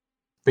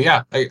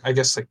yeah, I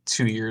guess like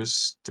 2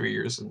 years, 3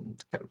 years,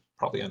 and kind of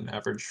probably on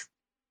average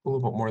a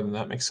little bit more than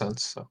that makes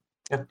sense. So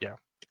yeah.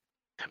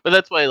 But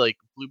that's why like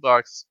Blue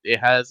Box, it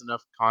has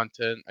enough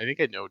content. I think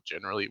I know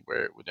generally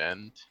where it would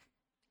end.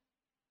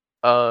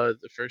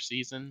 The first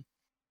season.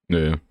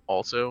 Yeah.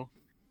 Also,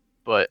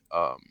 but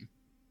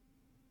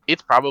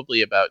it's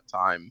probably about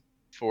time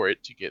for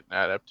it to get an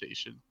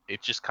adaptation.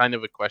 It's just kind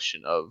of a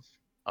question of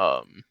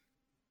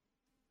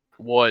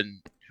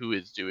one, who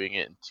is doing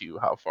it, and two,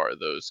 how far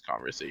those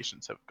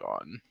conversations have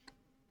gone.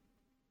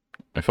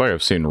 I feel like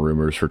I've seen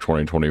rumors for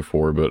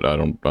 2024, but I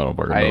don't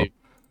fucking know.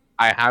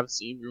 I have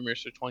seen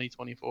rumors for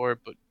 2024,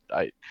 but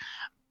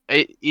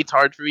it's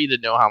hard for me to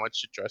know how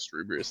much to trust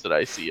rumors that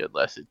I see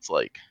unless it's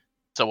like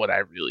someone I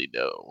really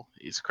know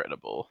is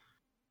credible.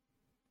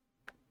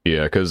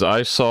 Yeah, because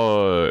I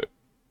saw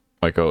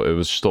like it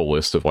was just a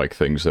list of like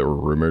things that were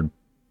rumored.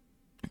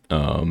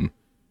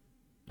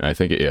 I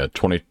think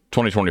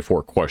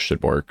 2024 question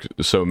mark.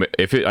 So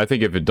I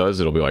think if it does,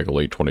 it'll be like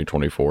late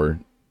 2024.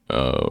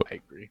 I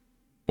agree.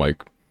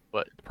 Like,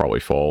 but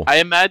probably fall. I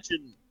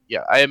imagine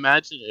I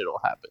imagine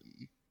it'll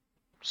happen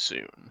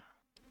soon.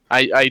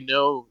 I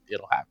know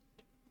it'll happen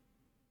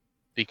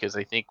because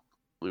I think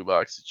Blue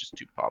Box is just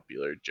too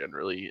popular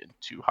generally and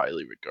too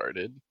highly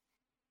regarded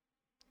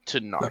to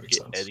not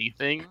get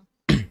anything.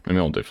 I mean,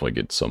 I'll definitely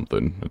get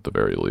something at the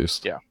very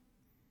least. Yeah.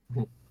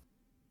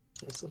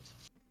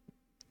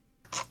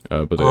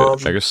 But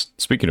I guess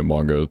speaking of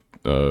manga,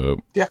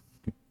 yeah,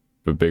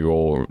 a big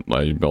old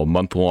a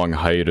month-long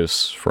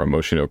hiatus from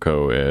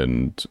Oshinoko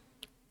and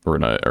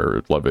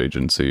Love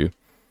Agency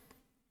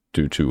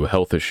due to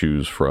health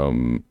issues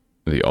from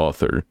the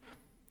author.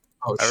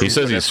 He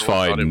says he's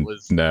fine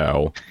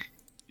now.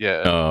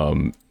 Yeah.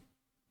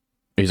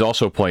 He's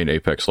also playing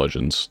Apex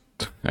Legends.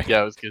 Yeah,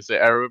 I was gonna say.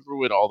 I remember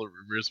when all the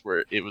rumors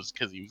were it was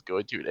because he was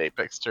going to an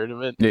Apex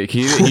tournament. Yeah,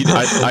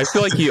 I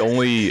feel like he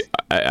only.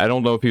 I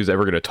don't know if he was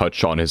ever going to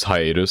touch on his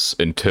hiatus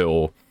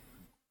until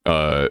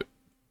there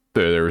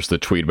was the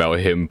tweet about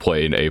him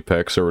playing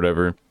Apex or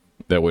whatever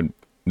that went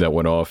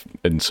off,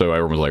 and so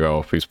everyone was like,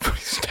 "Oh, he's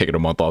taking a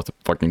month off to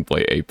fucking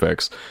play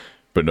Apex,"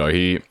 but no,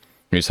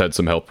 he's had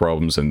some health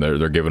problems, and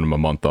they're giving him a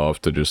month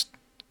off to just,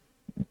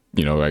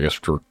 I guess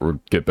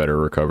get better,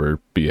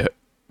 recover, be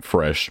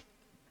fresh.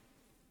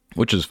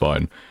 Which is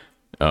fine.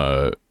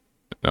 Now,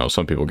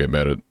 some people get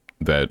mad at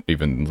that,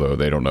 even though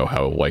they don't know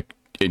how,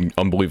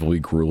 unbelievably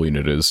grueling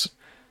it is.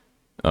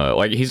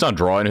 He's not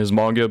drawing his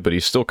manga, but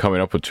he's still coming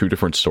up with 2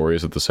 different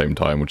stories at the same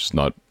time, which is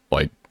not,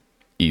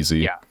 easy.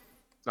 Yeah,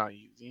 it's not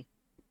easy.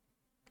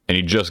 And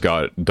he just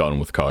got done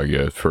with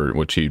Kaguya, for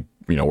which he,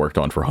 worked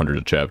on for hundreds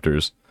of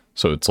chapters.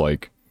 So it's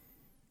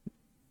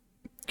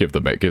give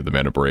the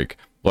man a break.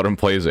 Let him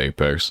play his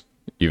Apex,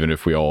 even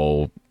if we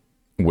all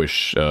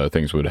wish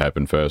things would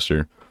happen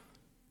faster.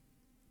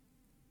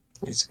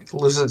 He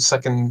lives a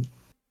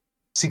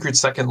secret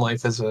second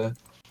life as a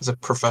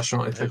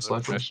professional Apex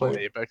Legends player.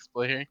 Apex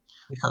player.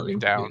 Yeah,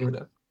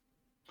 down.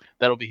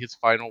 That'll be his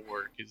final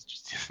work. Is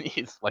just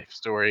his life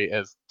story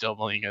as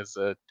doubling as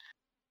a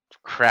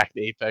cracked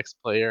Apex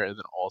player and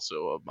then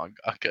also a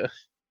mangaka.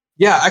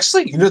 Yeah,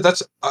 actually,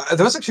 that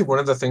was actually one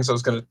of the things I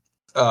was going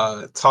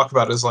to talk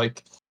about. Is I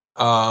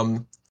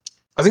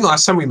think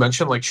last time we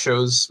mentioned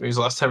shows. Maybe it was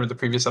the last time or the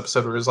previous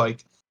episode where it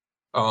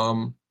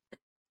was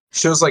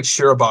shows like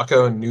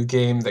Shirobako and New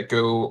Game that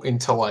go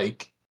into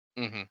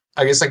mm-hmm.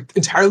 I guess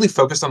entirely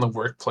focused on the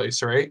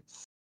workplace, right?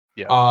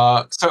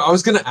 Yeah. So I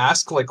was gonna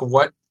ask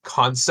what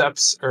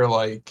concepts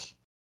or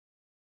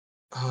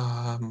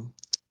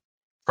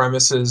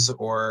premises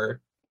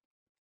or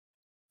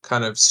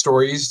kind of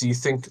stories do you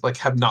think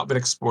have not been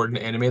explored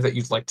in anime that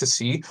you'd like to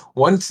see?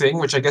 One thing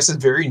which I guess is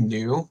very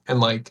new and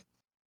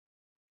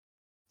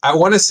I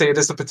want to say it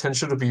has the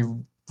potential to be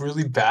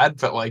really bad,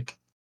 but I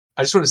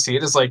just want to see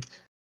it as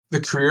the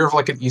career of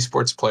an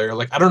esports player.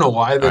 I don't know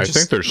why. I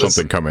think there's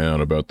something coming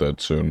out about that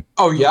soon.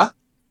 Oh yeah.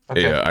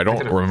 Okay. Yeah, I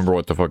don't remember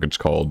what the fuck it's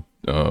called.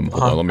 Hold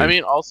on, I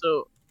mean,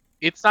 also,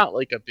 it's not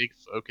a big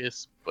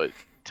focus, but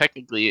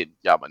technically in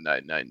Yama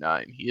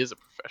 999, he is a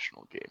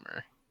professional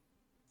gamer.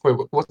 Wait,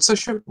 what's the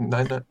show?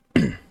 99.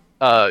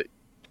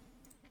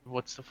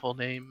 What's the full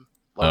name?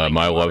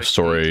 My love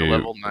story.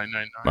 Level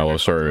 999. My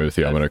love story with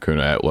Yamada-kun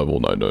at level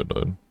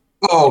 999.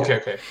 Oh,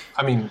 okay.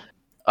 I mean,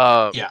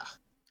 yeah.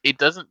 It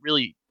doesn't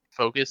really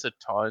focus a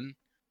ton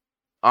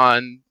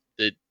on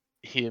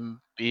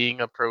him being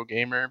a pro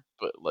gamer,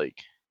 but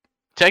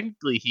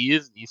technically he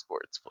is an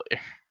esports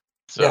player.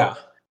 So, yeah.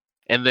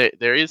 And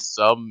there is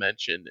some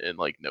mention in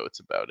notes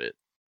about it.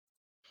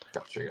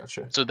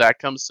 Gotcha. So that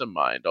comes to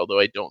mind, although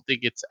I don't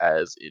think it's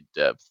as in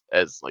depth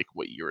as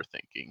what you were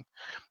thinking,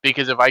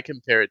 because if I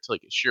compare it to a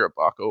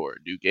Shirobako or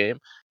a New Game,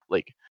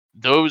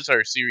 those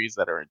are series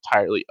that are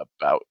entirely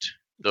about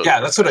those.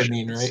 Yeah, that's what I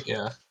mean, right?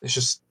 Yeah, it's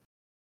just.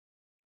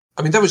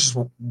 I mean, that was just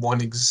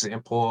one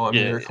example. I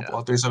mean, there are a couple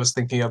others I was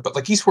thinking of, but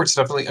esports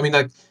definitely. I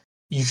mean,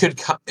 you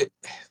could.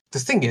 The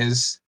thing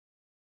is,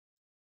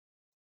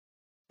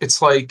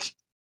 it's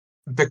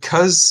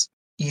because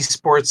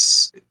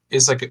esports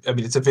is I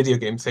mean, it's a video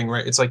game thing,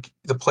 right? It's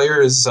the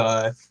player is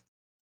the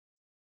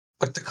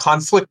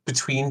conflict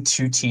between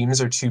 2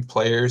 teams or 2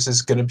 players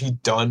is going to be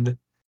done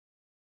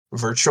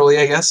virtually,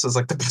 I guess, is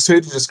the best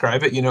way to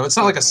describe it. It's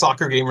not like a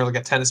soccer game or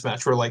a tennis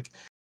match where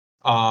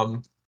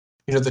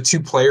the 2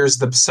 players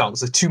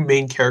themselves, the 2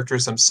 main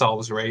characters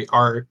themselves, right,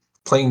 are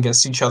playing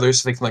against each other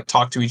so they can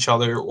talk to each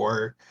other,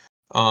 or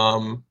I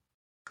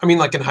mean,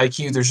 in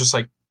Haikyuu, there's just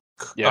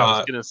yeah, I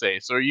was gonna say.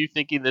 So, are you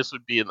thinking this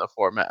would be in the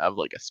format of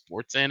a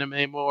sports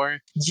anime more?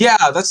 Yeah,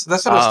 that's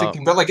what I was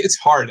thinking. But it's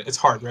hard. It's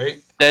hard,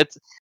 right? That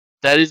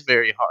is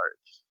very hard.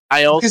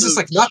 I also because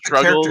it's not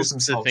struggle the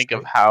to think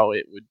of how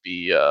it would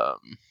be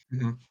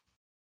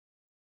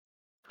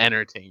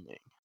entertaining.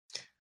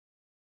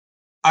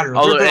 I don't know.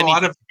 Although a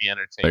lot of be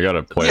entertaining. They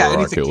gotta play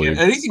Rocket League.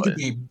 Anything could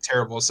be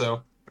terrible.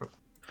 So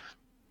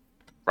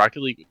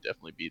Rocket League would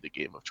definitely be the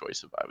game of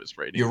choice if I was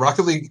rating. Yeah,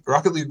 Rocket League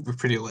would be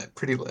pretty lit.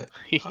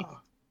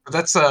 But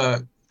that's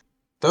that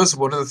was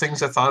one of the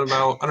things I thought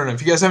about. I don't know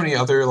if you guys have any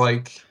other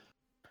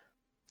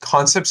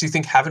concepts you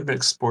think haven't been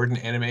explored in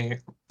anime,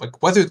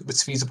 whether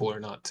it's feasible or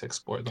not to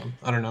explore them.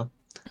 I don't know.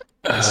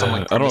 Some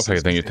like I don't know if I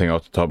can think anything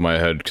off the top of my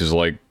head, because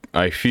like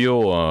I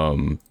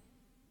feel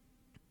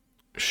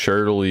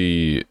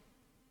surely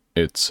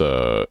it's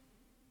there's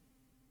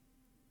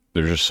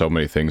just so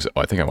many things.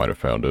 I think I might have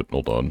found it.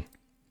 Hold on.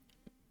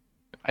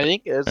 I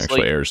think as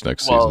actually airs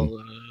next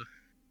season.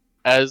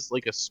 As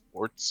like a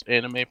sports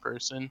anime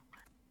person,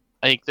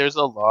 I think there's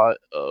a lot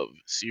of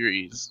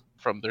series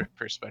from the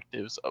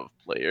perspectives of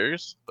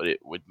players, but it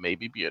would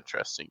maybe be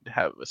interesting to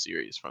have a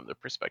series from the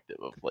perspective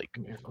of like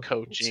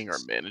coaching or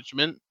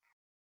management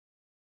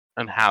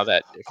and how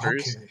that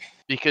differs. Okay.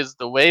 Because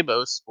the way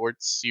most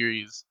sports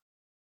series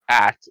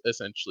act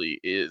essentially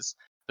is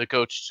the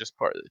coach is just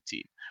part of the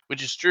team,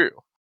 which is true.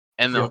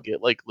 And they'll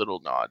get like little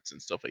nods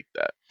and stuff like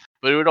that.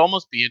 But it would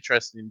almost be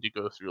interesting to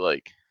go through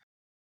like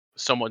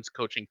someone's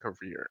coaching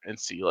career and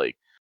see like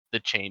the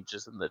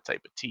changes in the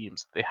type of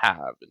teams they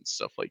have and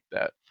stuff like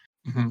that.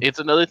 Mm-hmm. It's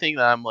another thing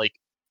that I'm like,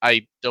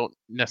 I don't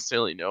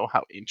necessarily know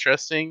how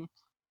interesting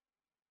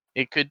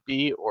it could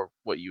be or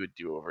what you would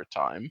do over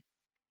time.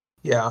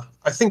 Yeah,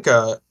 I think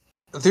there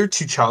are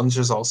two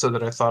challenges also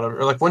that I thought of,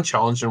 or like one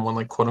challenge and one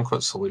like quote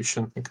unquote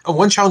solution. Like,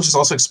 one challenge is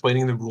also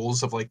explaining the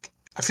rules of like,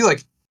 I feel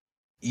like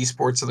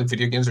esports or like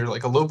video games are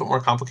like a little bit more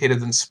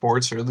complicated than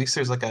sports, or at least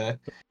there's like a.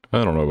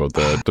 I don't know about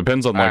that.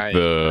 Depends on like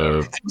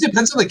it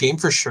depends on the game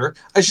for sure.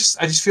 I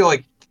just feel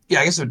like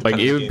I guess it would like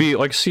it would be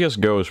like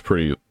CS:GO is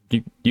pretty.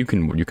 You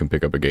can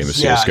pick up a game of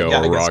CS:GO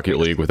or Rocket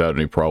League without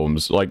any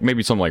problems. Like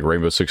maybe something like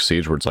Rainbow Six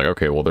Siege, where it's like,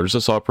 okay, well, there's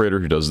this operator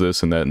who does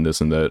this and that and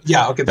this and that.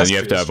 Yeah, okay, that's and you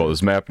have to have all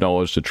this map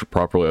knowledge to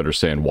properly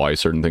understand why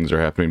certain things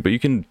are happening. But you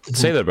can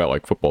say that about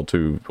like football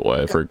too.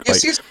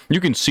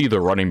 You can see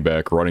the running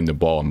back running the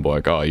ball and be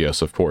like, oh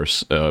yes, of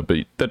course. But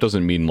that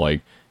doesn't mean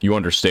like you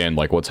understand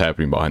like what's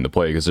happening behind the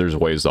play, because there's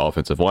ways the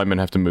offensive linemen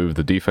have to move,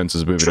 the defense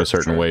is moving a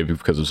certain way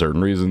because of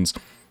certain reasons.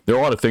 There are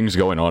a lot of things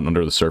going on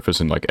under the surface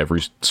in like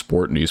every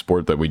sport and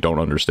esport that we don't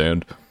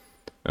understand,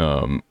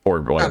 or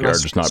like are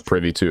just not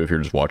privy to if you're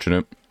just watching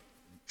it.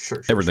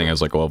 Everything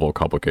has like a level of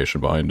complication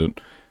behind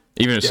it.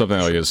 Even if something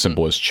like as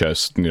simple as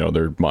chess,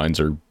 their minds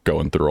are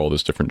going through all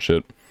this different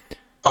shit.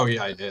 Oh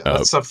yeah.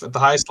 That stuff at the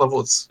highest level,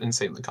 it's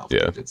insanely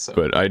complicated. Yeah, so.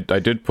 But I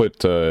did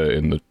put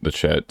in the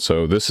chat.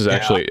 So this is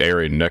actually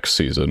airing next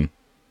season,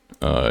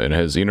 and it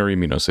has Inari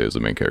Minase as the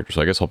main character.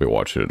 So I guess I'll be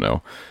watching it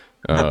now.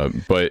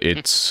 But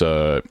it's.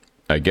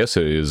 I guess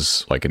it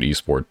is like an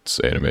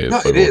esports anime.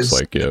 No, it is.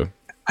 Like, yeah.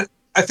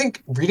 I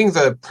think reading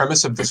the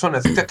premise of this one,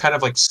 I think that kind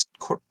of like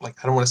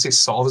I don't want to say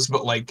solves,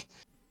 but like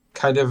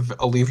kind of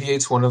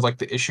alleviates one of like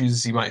the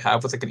issues you might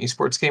have with like an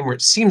esports game, where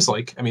it seems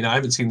like, I mean, I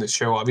haven't seen this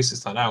show, obviously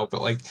it's not out,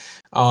 but like,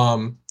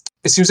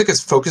 it seems like it's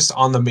focused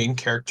on the main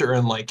character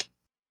and like,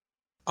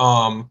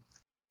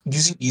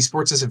 using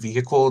esports as a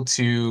vehicle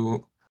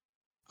to,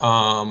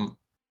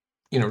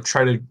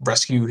 try to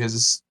rescue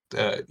his.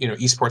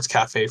 Esports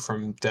cafe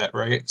from debt,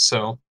 right?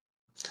 So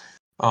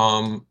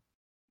yeah,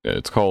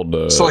 it's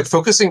called so like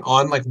focusing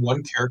on like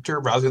one character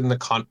rather than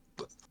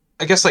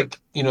I guess like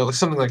like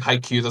something like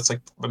Haikyuu, that's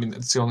like, I mean,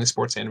 it's the only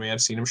sports anime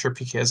I've seen. I'm sure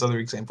PK has other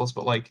examples,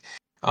 but like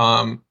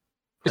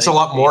it's a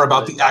lot more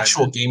about the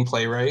actual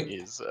gameplay, right?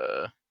 Is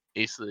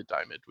Ace of the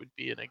Diamond would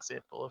be an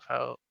example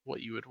of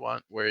what you would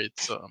want, where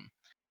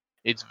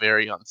it's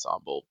very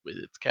ensemble with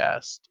its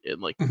cast and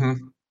like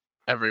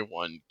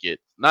everyone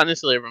gets, not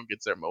necessarily everyone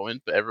gets their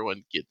moment, but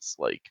everyone gets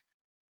like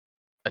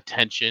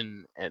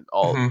attention and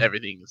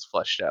everything is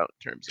fleshed out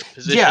in terms of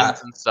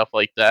positions and stuff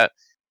like that.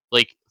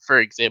 Like for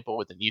example,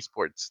 with an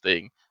esports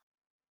thing,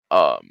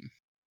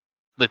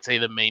 let's say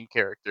the main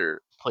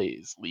character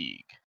plays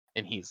League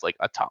and he's like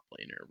a top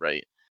laner,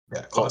 right?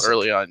 Yeah. Well,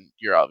 early on,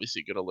 you're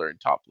obviously going to learn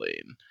top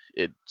lane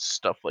and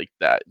stuff like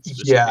that.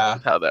 Yeah.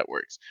 How that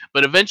works.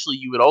 But eventually,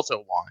 you would also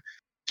want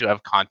to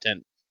have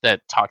content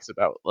that talks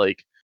about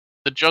like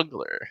the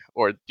jungler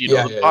or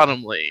the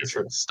bottom lane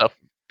stuff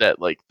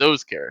that like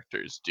those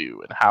characters do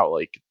and how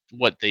like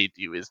what they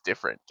do is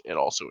different and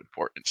also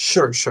important.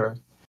 Sure.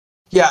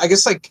 Yeah, I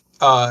guess like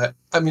I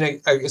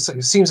guess like,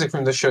 it seems like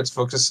from the show it's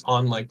focused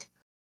on like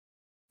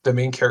the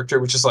main character,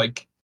 which is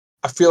like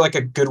I feel like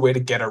a good way to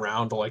get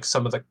around like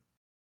some of the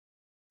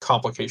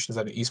complications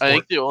of an esports. I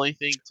think the only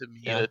thing to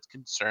me that's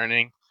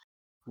concerning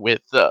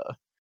with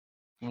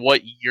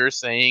what you're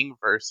saying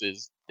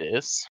versus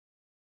this,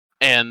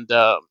 and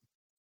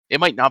it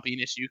might not be an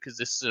issue because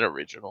this is an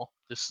original.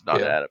 This is not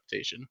an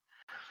adaptation.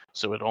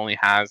 So it only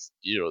has,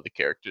 the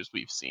characters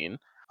we've seen.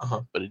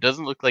 But it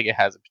doesn't look like it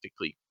has a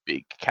particularly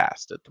big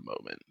cast at the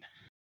moment.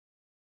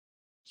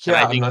 Yeah,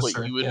 and I think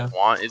what you would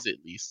want is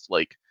at least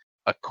like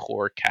a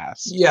core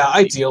cast. Yeah,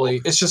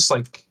 ideally. It's just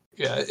like,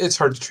 it's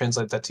hard to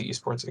translate that to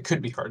esports. It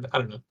could be hard. I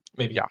don't know.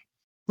 Maybe. Yeah.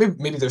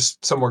 Maybe there's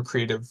some more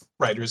creative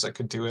writers that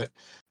could do it.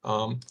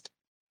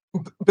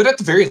 But at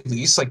the very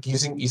least, like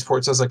using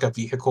esports as like a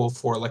vehicle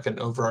for like an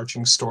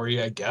overarching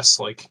story, I guess,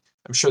 like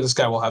I'm sure this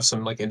guy will have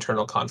some like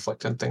internal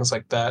conflict and things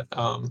like that.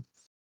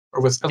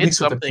 Or with at least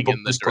something with the people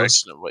in the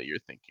direction of what you're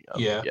thinking of.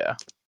 Yeah.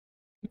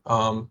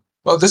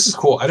 Well, this is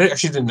cool. I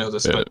actually didn't know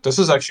this, but this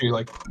is actually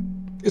like,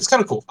 it's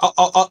kind of cool.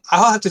 I'll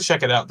have to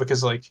check it out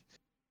because like,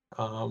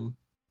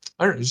 I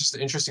I don't know. It's just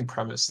an interesting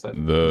premise that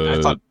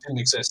I thought didn't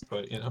exist,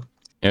 but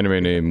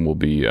Anime name will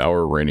be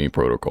Our Rainy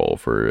Protocol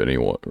for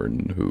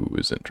anyone who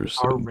is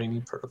interested. Our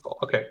Rainy Protocol.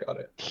 Okay, got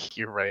it.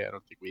 You're right. I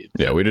don't think we.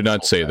 Yeah, we did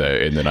not say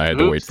that, and then I had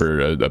to wait for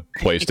a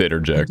place to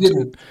interject.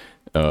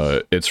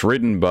 It's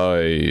written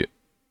by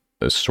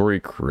a story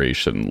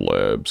creation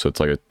lab, so it's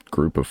like a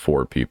group of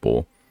 4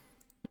 people,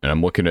 and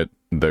I'm looking at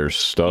their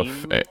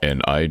stuff,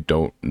 and I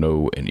don't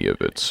know any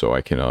of it, so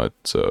I cannot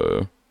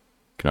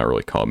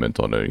really comment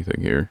on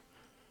anything here.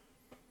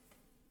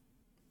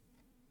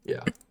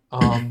 Yeah.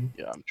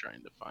 Yeah, I'm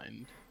trying to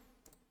find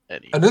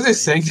any. Another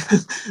thing,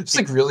 it's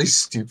like really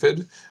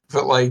stupid,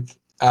 but like,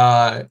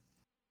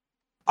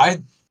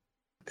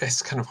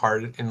 it's kind of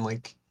hard and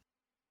like,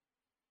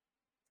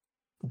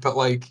 but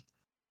like,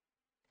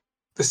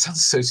 this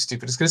sounds so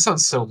stupid. It's gonna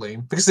sound so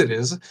lame because it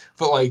is,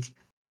 but like,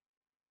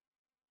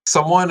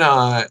 someone,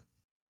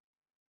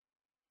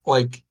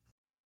 like,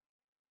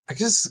 I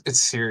guess it's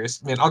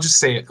serious, man. I'll just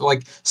say it.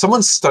 Like,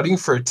 someone's studying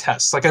for a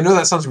test. Like, I know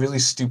that sounds really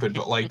stupid,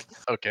 but like,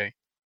 okay.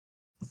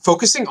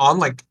 Focusing on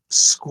like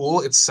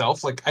school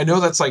itself, like I know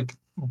that's like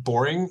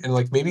boring and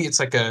like maybe it's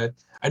like I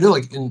know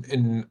like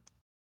in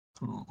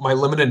my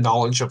limited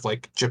knowledge of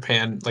like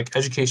Japan, like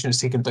education is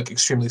taken like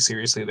extremely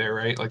seriously there,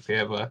 right? Like they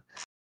have a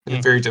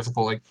very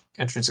difficult like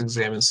entrance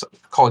exam and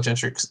college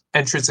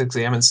entrance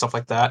exam and stuff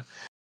like that.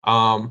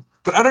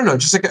 But I don't know,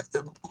 just like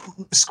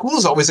school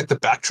is always like the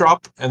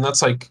backdrop, and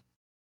that's like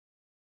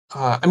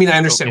I mean, I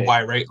understand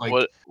why, right?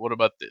 Like, what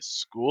about this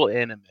school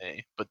anime?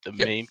 But the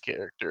main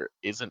character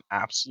is an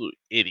absolute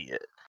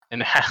idiot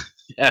and has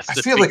to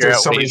I feel like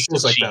there's so many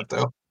shows like that,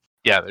 though.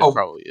 Yeah, there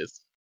probably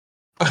is.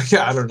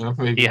 Yeah, I don't know.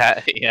 Maybe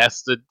he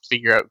has to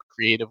figure out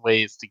creative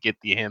ways to get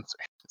the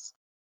answers.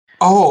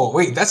 Oh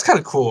wait, that's kind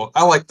of cool.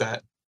 I like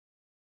that.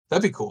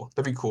 That'd be cool.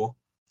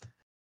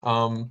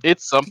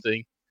 It's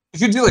something. You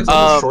could do like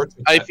little shorts.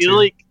 I feel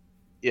like,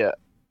 yeah.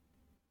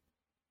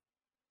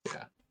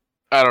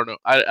 I don't know.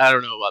 I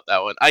don't know about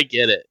that one. I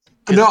get it.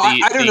 No, I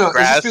don't know. It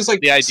just feels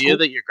like the idea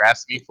that you're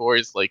grasping for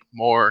is like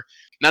more,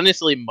 not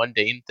necessarily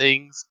mundane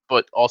things,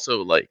 but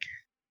also like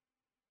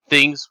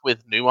things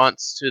with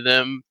nuance to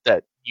them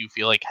that you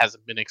feel like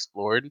hasn't been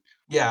explored.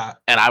 Yeah.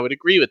 And I would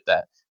agree with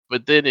that.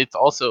 But then it's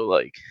also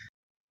like,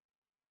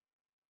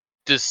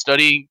 does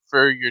studying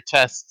for your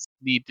tests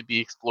need to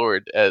be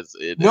explored as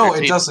an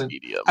it doesn't.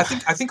 medium? I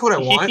think what I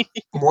want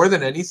more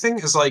than anything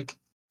is like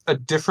a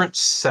different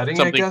setting,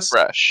 something I guess.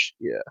 Fresh,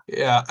 yeah.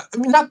 Yeah, I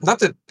mean, not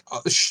that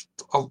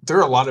there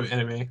are a lot of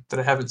anime that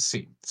I haven't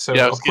seen. So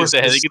yeah, I was of course,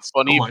 I think it's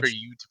funny for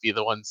you to be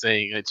the one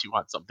saying that you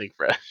want something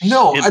fresh.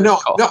 No, I know,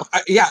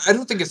 I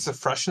don't think it's the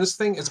freshness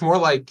thing. It's more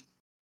like,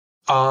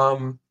 I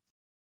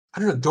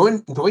don't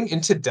know, going in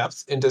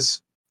depth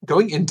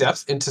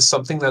into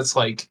something that's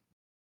like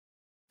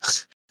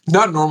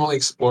not normally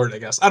explored, I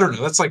guess. I don't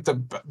know. That's like the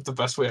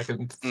best way I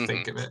can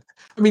think of it.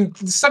 I mean,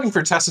 studying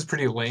for tests is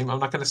pretty lame. I'm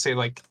not going to say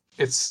like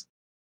it's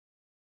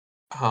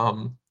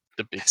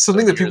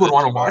something that people would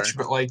want to watch,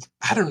 but like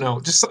I don't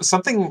know, just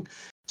something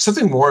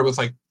more with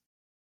like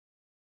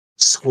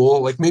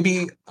school. Like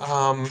maybe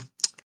I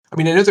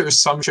mean, I know there are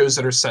some shows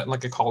that are set in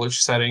like a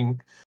college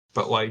setting,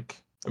 but like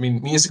I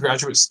mean, me as a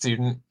graduate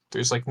student,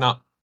 there's like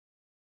not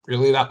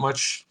really that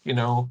much,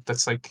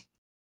 that's like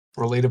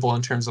relatable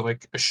in terms of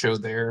like a show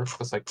there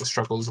with like the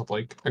struggles of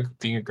like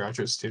being a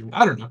graduate student.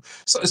 I don't know,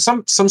 so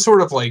some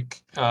sort of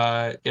like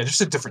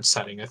just a different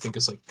setting. I think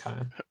is like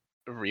kind of.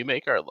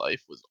 Remake Our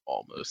Life was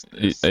almost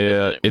this,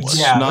 it's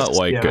not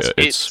like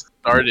it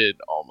started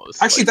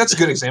almost. Actually, that's a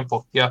good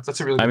example. Yeah, that's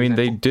a really. I mean,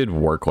 example. they did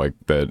work like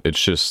that.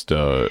 It's just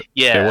it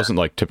wasn't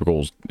like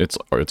typical. It's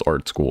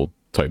art school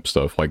type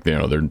stuff. Like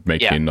they're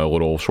making a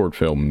little short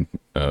film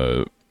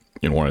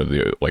in one of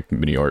the like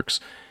mini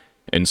arcs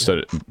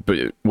instead.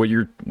 But what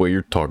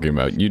you're talking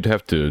about, you'd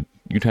have to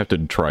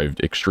try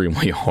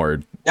extremely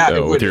hard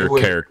with your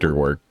character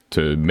work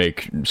to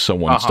make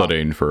someone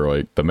studying for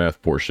like the math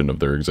portion of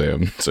their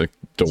exam. It's like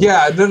no.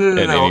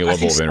 Any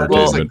level of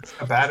entertainment.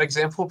 Like a bad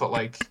example, but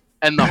like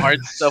and the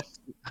hard stuff,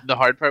 the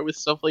hard part with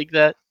stuff like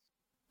that,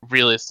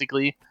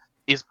 realistically,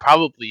 is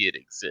probably it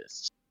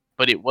exists,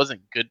 but it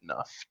wasn't good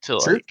enough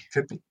to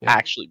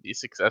actually be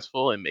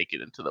successful and make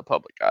it into the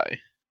public eye.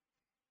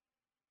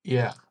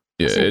 Yeah.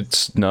 Yeah,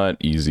 it's not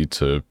easy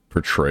to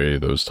portray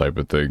those type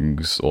of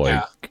things.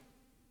 Like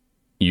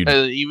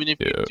even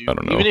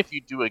if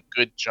you do a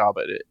good job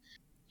at it,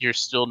 you're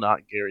still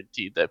not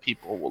guaranteed that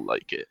people will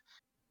like it.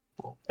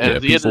 And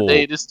at the end of the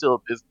day, it is still a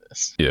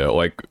business. Yeah,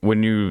 like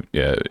when you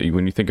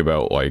think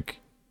about like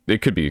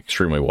it could be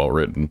extremely well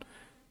written,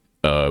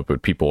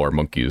 but people are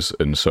monkeys,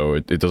 and so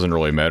it doesn't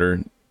really matter.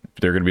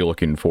 They're going to be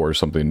looking for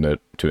something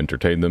to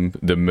entertain them.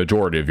 The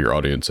majority of your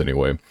audience,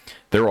 anyway,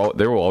 there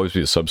will always be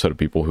a subset of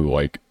people who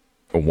like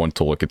want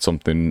to look at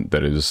something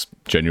that is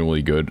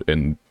genuinely good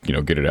and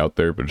get it out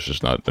there, but it's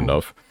just not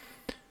enough.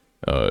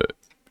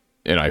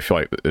 And I feel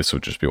like this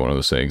would just be one of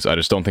those things. I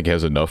just don't think it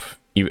has enough,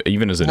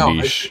 even as a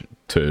niche,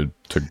 to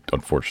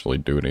unfortunately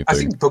do anything. I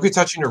think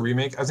Bokutachi no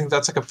Remake, I think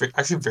that's like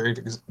actually very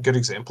good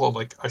example of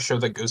like a show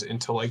that goes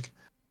into like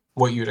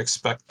what you'd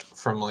expect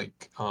from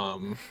like a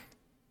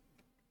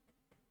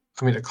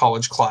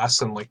college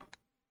class, and like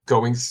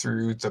going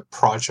through the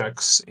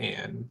projects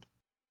and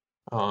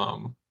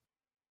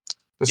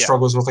the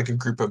struggles with like a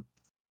group of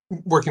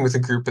working with a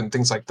group and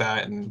things like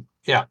that. And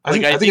yeah, I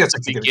think that's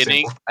the a good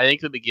example. I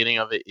think the beginning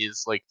of it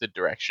is like the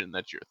direction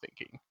that you're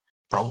thinking.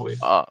 Probably.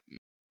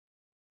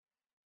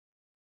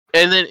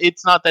 And then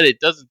it's not that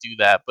it doesn't do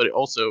that, but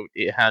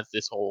it has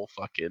this whole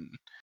fucking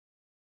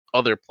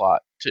other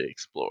plot to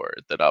explore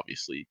that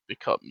obviously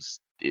becomes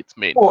its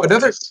main. Oh,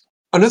 another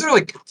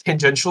like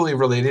tangentially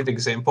related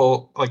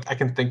example like I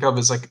can think of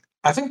is like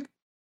I think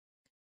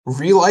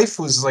Real Life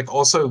was like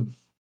also.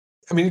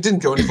 I mean, it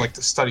didn't go into like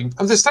the studying.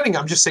 The studying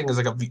I'm just saying is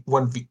like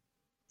one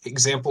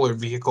example or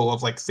vehicle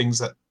of like things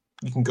that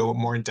you can go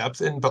more in depth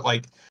in. But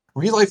like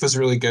Real Life was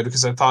really good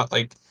because I thought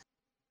like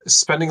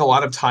spending a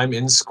lot of time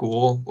in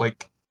school,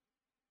 like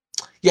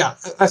yeah,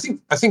 I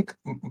think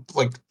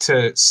like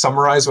to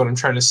summarize what I'm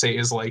trying to say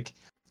is like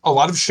a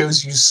lot of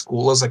shows use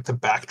school as like the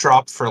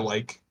backdrop for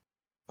like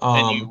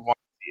and you want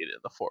to see it in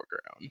the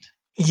foreground.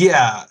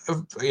 Yeah,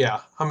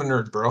 I'm a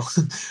nerd, bro.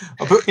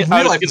 But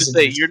I was gonna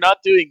say you're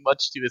not doing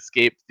much to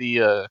escape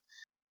the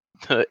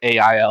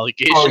AI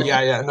allegation. Oh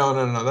yeah, no.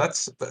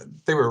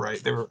 They were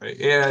right.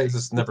 Yeah, he's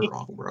just never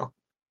wrong, bro.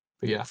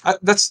 But yeah,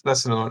 that's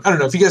another one. I don't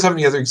know if you guys have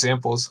any other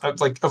examples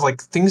of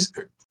like things.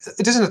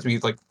 It doesn't have to be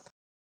like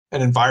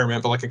an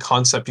environment, but like a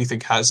concept you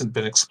think hasn't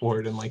been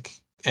explored in like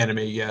anime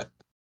yet.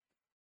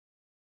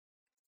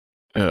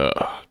 I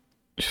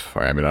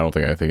mean, I don't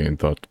think I think any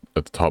thought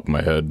at the top of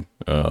my head.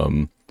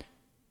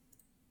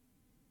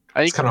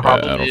 I think the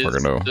problem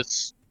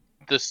is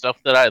the stuff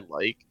that I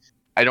like.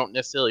 I don't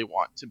necessarily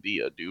want to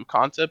be a new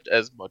concept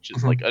as much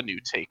as like a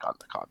new take on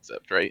the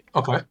concept, right?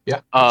 Okay,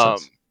 yeah.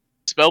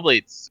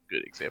 Spellblade's a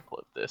good example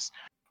of this.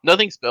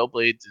 Nothing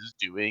Spellblades is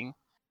doing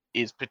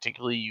is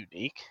particularly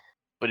unique,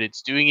 but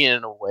it's doing it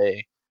in a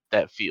way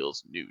that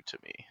feels new to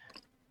me.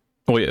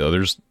 Oh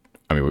yeah,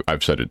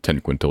 I've said it 10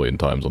 quintillion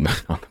times on the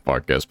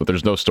podcast, but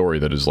there's no story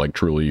that is like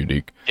truly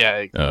unique. Yeah.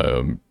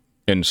 Exactly.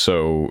 And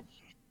so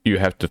you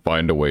have to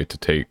find a way to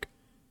take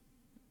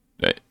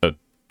a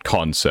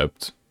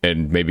concept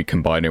and maybe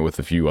combine it with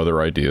a few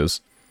other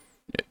ideas,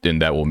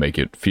 and that will make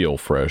it feel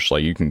fresh.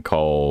 Like you can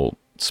call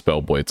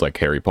Spellblades like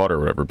Harry Potter or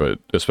whatever, but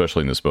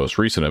especially in this most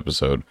recent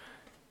episode,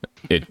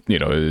 it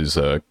is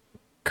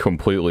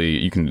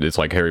completely it's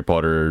like Harry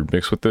Potter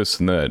mixed with this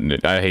and that. And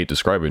I hate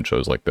describing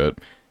shows like that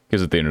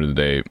because at the end of the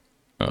day,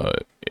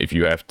 if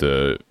you have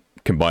to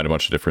combine a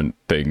bunch of different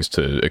things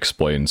to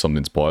explain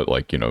something's plot,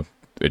 like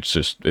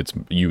it's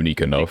unique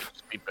enough.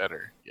 It be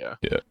better, yeah.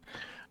 Yeah.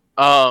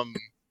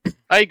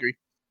 I agree,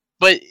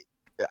 but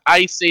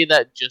I say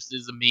that just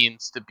as a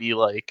means to be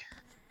like,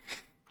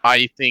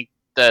 I think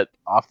that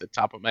off the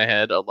top of my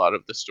head, a lot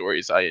of the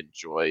stories I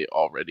enjoy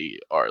already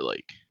are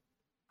like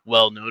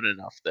well known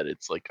enough that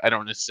it's like I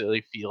don't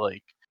necessarily feel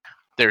like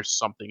there's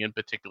something in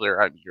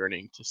particular I'm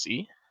yearning to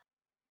see.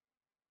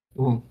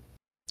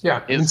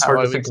 Yeah, it's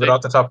hard to think of it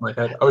off the top of my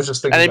head. I was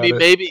just thinking. And I mean,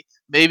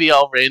 maybe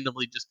I'll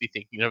randomly just be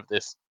thinking of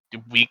this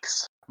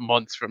weeks,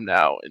 months from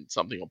now, and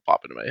something will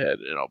pop into my head,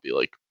 and I'll be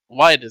like,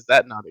 "Why does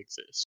that not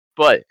exist?"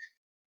 But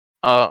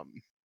I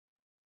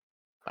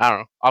don't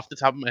know. Off the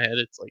top of my head,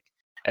 it's like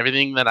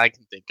everything that I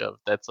can think of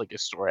that's like a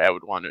story I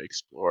would want to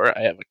explore.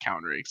 I have a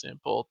counter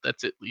example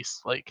that's at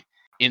least like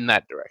in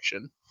that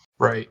direction.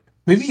 Right.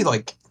 Maybe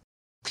like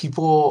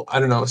people. I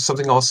don't know.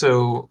 Something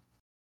also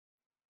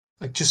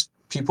like just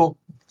people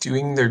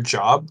doing their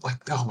job. Like,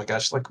 oh my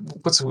gosh, like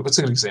what's a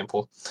good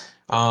example?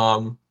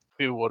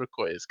 Maybe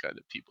Wotakoi is kind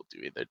of people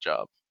doing their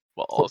job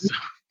while also.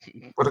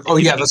 Oh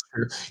yeah, that's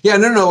true. Yeah,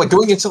 no, like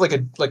going into like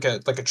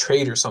a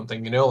trade or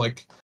something,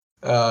 like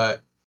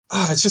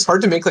it's just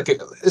hard to make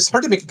it's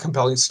hard to make a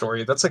compelling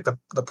story. That's like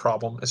the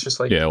problem. It's just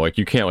like like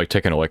you can't like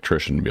take an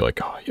electrician and be like,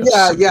 oh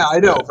yes. Yeah, I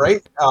know,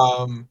 right?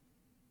 I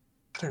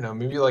don't know,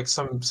 maybe like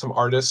some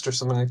artist or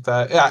something like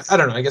that. Yeah, I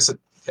don't know. I guess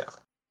yeah.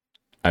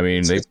 I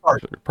mean, they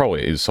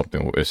probably is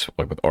something. It's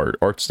like with art.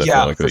 Art's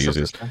definitely like the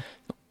easiest.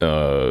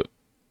 I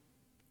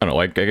don't know.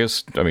 Like I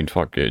guess I mean,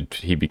 fuck it.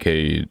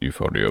 Hibike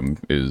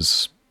Euphonium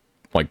is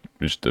like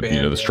just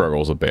the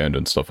struggles of band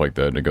and stuff like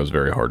that, and it goes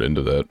very hard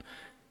into that,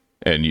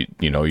 and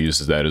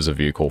uses that as a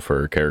vehicle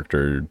for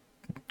character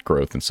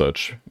growth and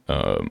such.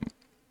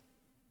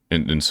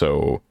 And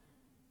so,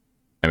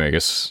 I mean, I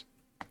guess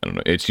I don't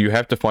know. It's you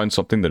have to find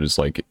something that is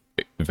like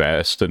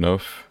vast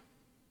enough,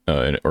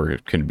 or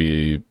it can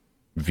be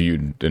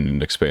viewed in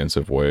an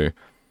expansive way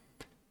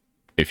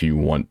if you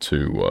want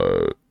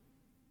to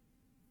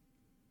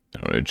I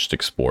don't know, just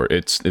explore.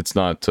 It's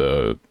not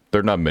there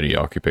are not many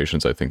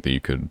occupations I think that you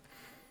could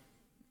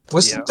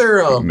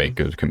make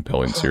a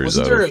compelling series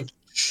out of. Wasn't there a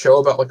show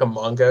about like a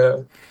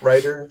manga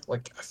writer?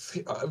 Like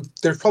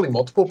there's probably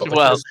multiple, but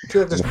like,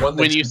 there's one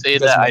when you say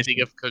that I think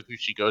of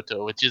Kakushi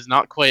Goto, which is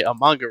not quite a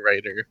manga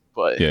writer,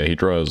 but yeah, he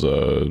draws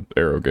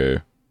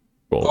Eroge.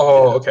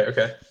 Well,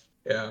 okay.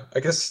 Yeah, I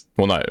guess.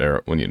 Well, not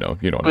Arrow. When you know.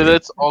 But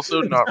that's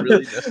also not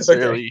really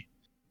necessarily.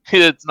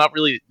 It's not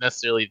really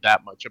necessarily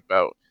that much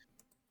about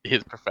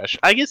his profession.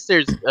 I guess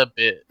there's a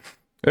bit.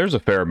 There's a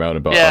fair amount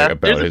about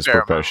his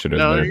profession in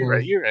there.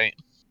 You're right.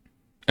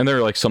 And there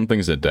are like some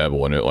things that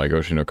dabble in it, like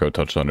Oshinoko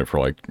touched on it for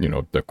like, you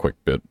know, the quick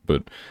bit,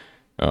 but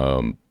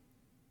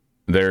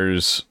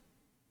there's,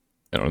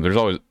 you know, there's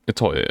always,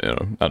 it's always, you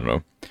know, I don't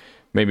know,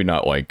 maybe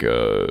not like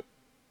a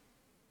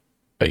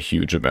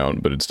huge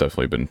amount, but it's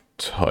definitely been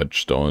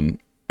touched on.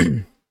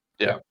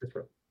 Yeah,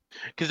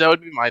 because that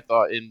would be my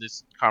thought in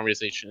this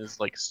conversation,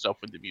 is like stuff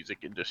with the music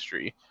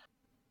industry.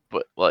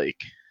 But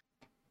like,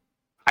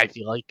 I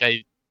feel like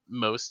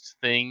most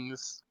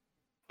things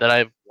that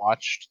I've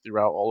watched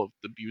throughout all of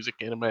the music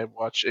anime I've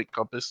watched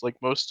encompass like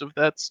most of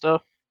that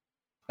stuff.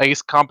 I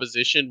guess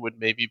composition would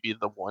maybe be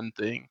the one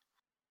thing.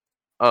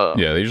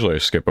 Yeah, they usually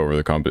skip over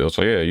the composition. It's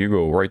like, yeah, you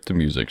go write the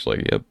music. It's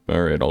like, yep,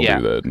 all right, I'll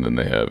do that, and then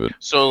they have it.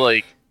 So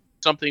like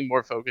something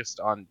more focused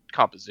on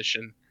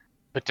composition,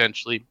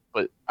 potentially.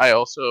 But I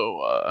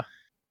also,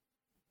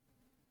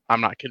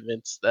 I'm not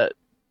convinced that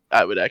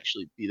I would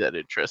actually be that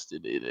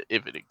interested in it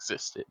if it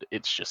existed.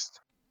 It's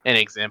just an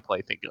example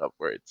I think of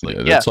where it's like,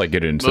 that's like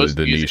getting into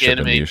the niche of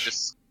the niche.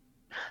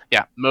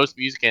 Most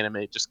music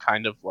anime just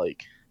kind of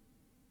like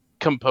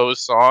compose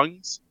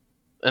songs,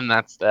 and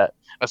that's that.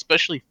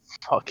 Especially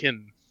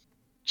fucking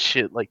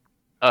shit like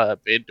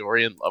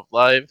Bandorian Love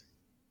Live.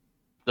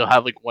 They'll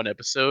have like one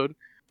episode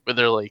where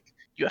they're like,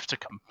 you have to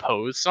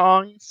compose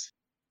songs,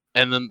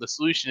 and then the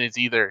solution is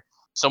either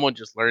someone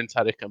just learns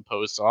how to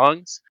compose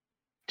songs,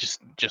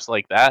 just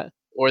like that,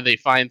 or they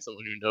find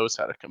someone who knows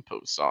how to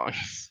compose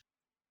songs.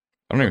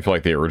 I don't even feel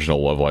like the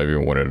original Love Live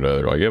even went into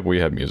it. Like, yep, we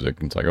have music.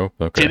 And it's like, oh,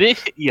 okay. Did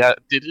it? Yeah.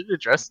 Did it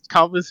address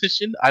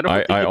composition? I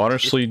don't. I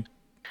honestly,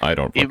 I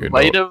don't. It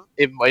might have.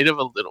 It might have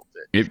a little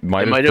bit. It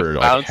might have found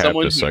like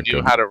someone who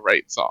knew how to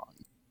write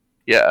songs.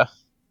 Yeah.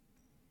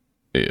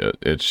 Yeah,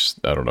 it's,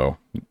 I don't know,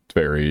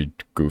 very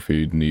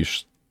goofy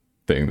niche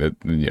thing that,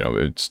 you know,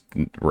 it's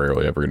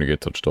rarely ever going to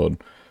get touched on.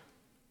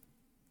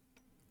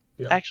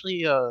 Yeah.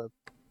 Actually,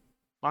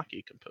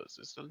 Maki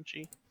composes, doesn't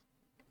she?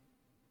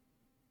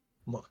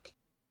 Maki.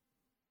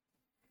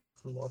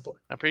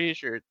 I'm pretty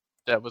sure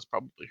that was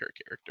probably her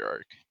character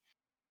arc.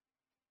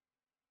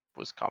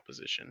 Was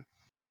composition.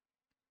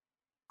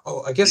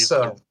 Oh, I guess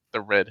the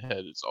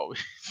redhead is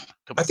always.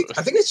 I think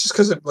it's just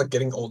because of like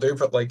getting older,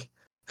 but like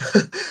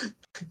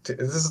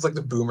this is like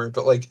the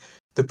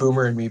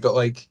boomer in me, but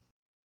like,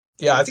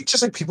 yeah, I think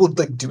just like people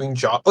like doing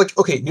job, like,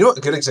 okay, you know what,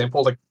 a good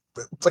example, like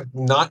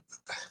not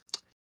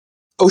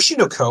Oshi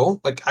no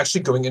Ko, like actually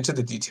going into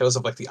the details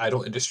of like the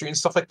idol industry and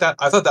stuff like that.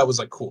 I thought that was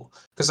like cool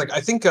because like I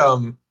think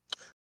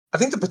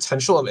the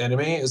potential of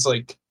anime is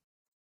like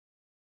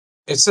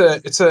it's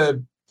a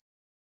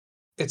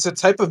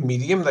type of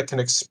medium that can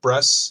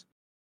express.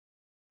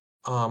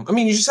 I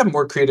mean, you just have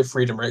more creative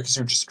freedom, right? Because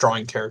you're just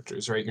drawing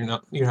characters, right? You're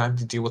not having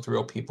to deal with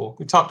real people.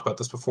 We talked about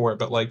this before,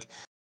 but like,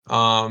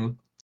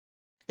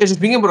 just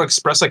being able to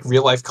express like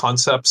real life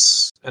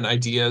concepts and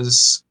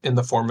ideas in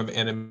the form of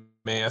anime.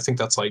 I think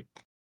that's like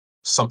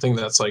something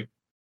that's like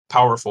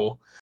powerful.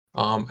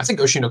 I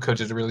think Oshi no Ko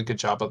did a really good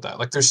job of that.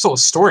 Like, there's still a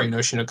story in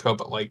Oshi no Ko,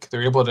 but like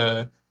they're able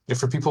to, you know,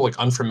 for people like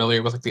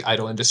unfamiliar with like the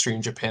idol industry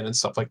in Japan and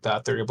stuff like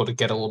that, they're able to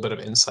get a little bit of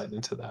insight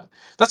into that.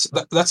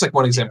 That's like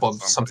one example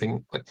of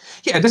something like,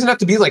 yeah, it doesn't have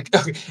to be like,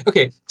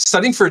 okay,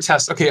 studying for a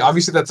test. Okay,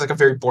 obviously that's like a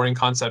very boring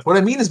concept. What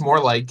I mean is more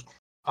like,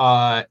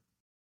 I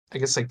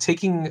guess like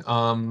taking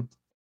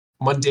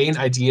mundane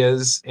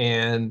ideas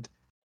and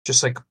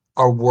just like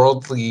our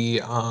worldly,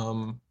 you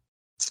know,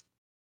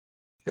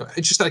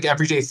 it's just like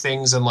everyday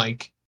things and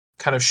like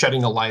kind of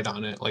shedding a light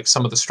on it, like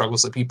some of the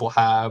struggles that people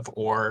have,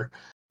 or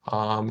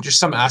just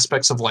some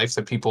aspects of life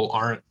that people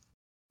aren't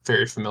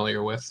very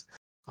familiar with.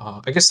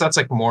 I guess that's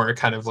like more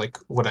kind of like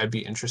what I'd be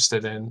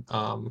interested in.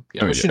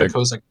 Yeah, Oshi no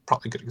Ko is like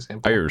probably a good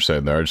example. I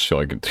understand that. I just feel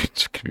like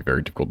it's going to be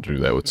very difficult to do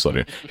that with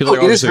studying. Because like,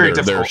 obviously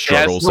there are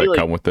struggles that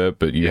come with that,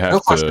 but you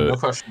have to. No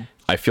question.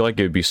 I feel like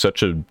it would be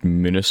such a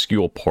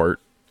minuscule part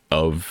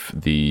of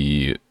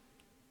the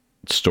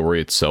story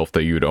itself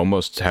that you would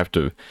almost have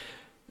to,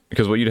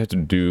 because what you'd have to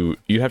do,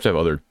 you'd have to have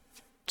other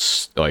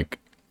like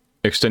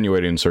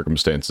extenuating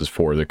circumstances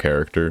for the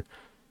character,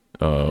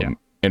 and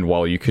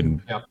while you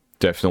can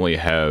definitely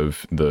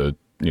have the,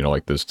 you know,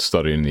 like the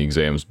study and the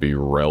exams be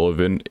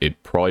relevant,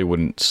 it probably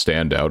wouldn't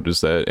stand out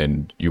as that,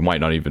 and you might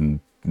not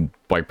even,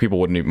 like, people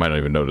might not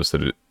even notice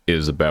that it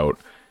is about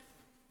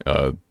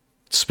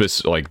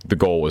like the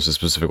goal was to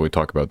specifically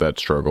talk about that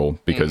struggle,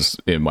 because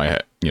it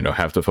might you know,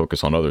 have to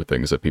focus on other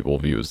things that people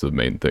view as the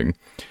main thing.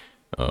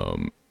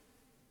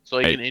 So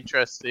like an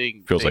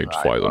interesting feels like it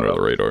flies under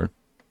the radar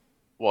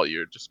while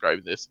you're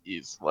describing this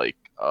is like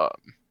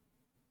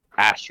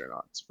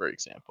astronauts, for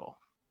example.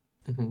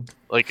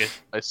 Like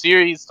a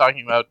series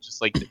talking about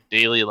just like the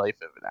daily life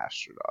of an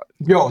astronaut.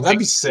 Yo, that'd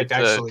be sick,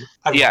 actually.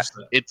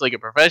 It's like a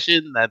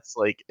profession that's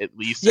like at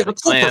least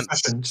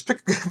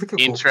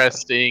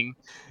interesting,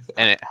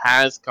 and it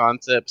has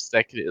concepts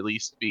that could at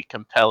least be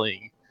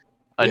compelling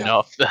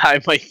enough that I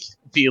might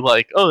be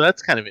like, oh,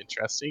 that's kind of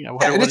interesting. I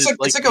wonder what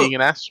it's like being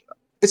an astronaut.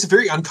 it's a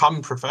very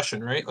uncommon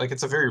profession, right? Like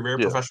it's a very rare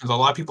profession. A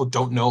lot of people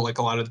don't know like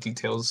a lot of the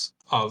details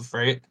of,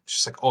 right? It's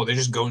just like, oh, they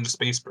just go into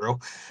space, bro.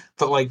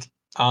 But like,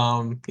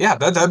 yeah,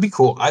 that'd be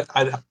cool.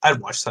 I'd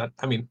watch that.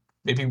 I mean,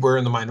 maybe we're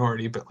in the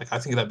minority, but like I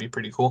think that'd be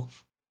pretty cool.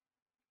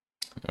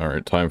 All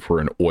right, time for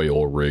an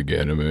oil rig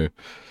anime.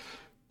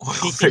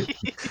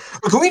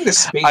 Going to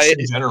space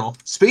in general.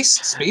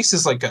 Space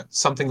is like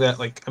something that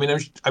like, I mean,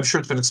 I'm sure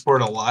it's been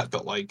explored a lot,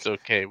 but like, it's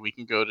okay, we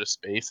can go to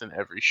space in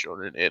every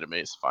shonen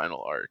anime's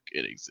final arc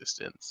in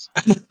existence.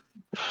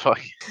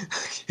 Fuck.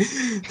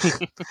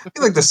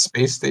 Like the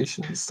space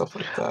station and stuff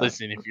like that.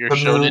 Listen, if your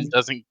shonen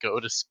doesn't go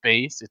to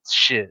space, it's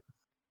shit.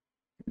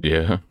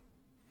 Yeah.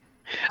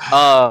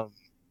 While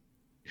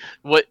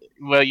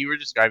you were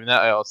describing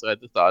that, I also had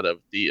the thought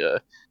of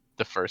the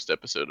first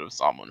episode of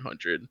Psalm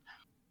 100.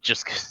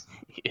 Just because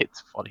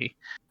it's funny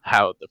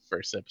how the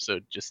first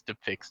episode just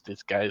depicts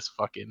this guy's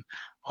fucking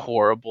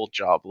horrible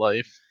job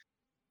life.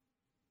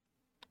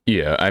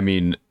 Yeah, I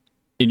mean,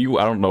 I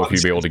don't know if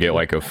you'd be able to get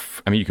like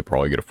I mean, you could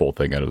probably get a full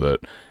thing out of that.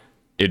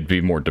 It'd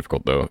be more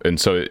difficult though, and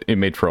so it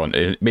made for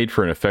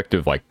an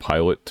effective like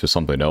pilot to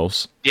something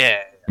else.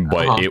 Yeah,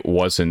 but it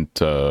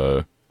wasn't.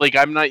 Like,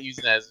 I'm not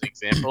using that as an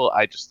example.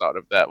 I just thought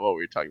of that while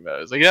we were talking about it.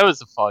 I was like, that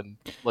was a fun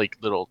like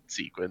little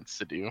sequence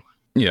to do.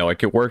 Yeah,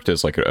 like it worked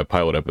as like a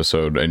pilot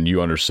episode, and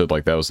you understood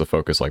like that was the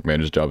focus. Like,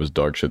 man, his job is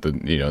dog shit.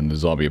 Then and the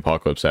zombie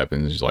apocalypse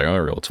happens. He's like, all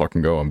right, let's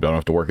fucking go. I don't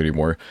have to work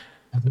anymore.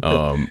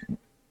 But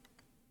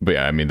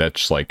yeah, I mean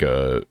that's like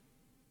yeah.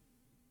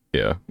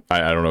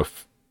 I don't know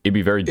if it'd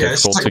be very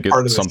difficult to get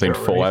something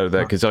full out of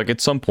that, because like at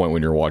some point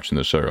when you're watching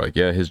the show, you're like,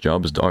 yeah, his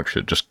job is dog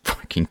shit. Just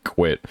fucking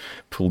quit,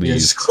 please. Yeah,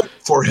 just quit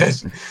for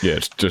it. Yeah,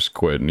 just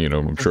quit. And,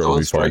 I'm sure it'll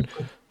be fine.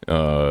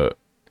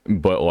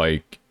 But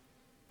like.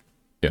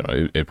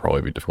 It'd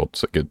probably be difficult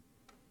to get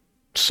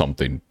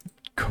something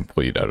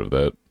complete out of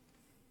that.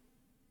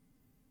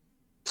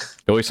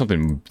 At least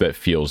something that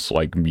feels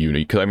like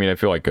unique. Because, I mean, I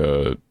feel like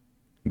the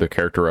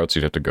character routes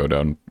you'd have to go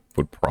down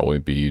would probably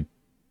be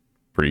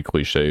pretty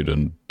cliched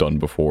and done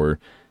before.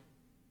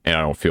 And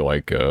I don't feel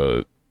like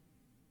a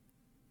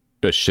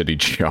shitty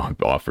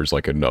job offers,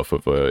 like, enough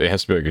of a... It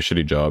has to be, like, a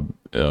shitty job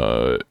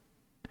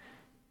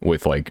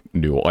with, like,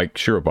 new... Like,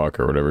 Shirobako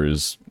or whatever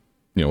is...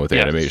 with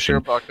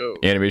animation.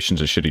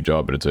 Animation's a shitty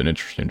job, but it's an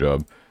interesting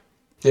job.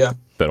 Yeah.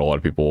 That a lot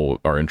of people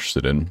are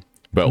interested in.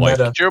 But like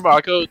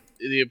Shirobako,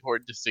 the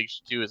important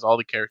distinction too is all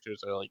the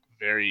characters are like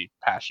very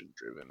passion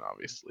driven,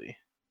 obviously.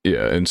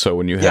 Yeah, and so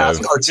when you have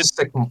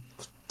artistic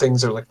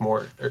things are like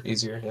more or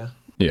easier, yeah.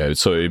 Yeah,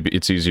 so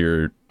it's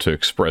easier to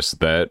express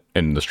that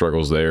and the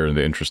struggles there and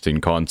the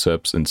interesting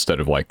concepts instead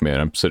of like, man,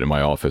 I'm sitting in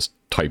my office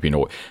typing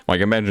away.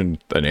 Like, imagine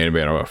an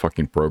animator, a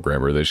fucking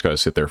programmer. They just gotta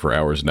sit there for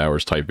hours and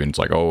hours typing. It's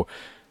like, oh,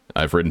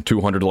 I've written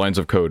 200 lines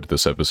of code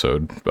this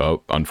episode.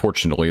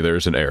 Unfortunately,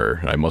 there's an error.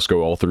 I must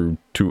go through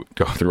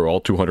all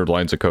 200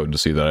 lines of code to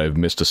see that I've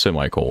missed a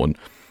semicolon.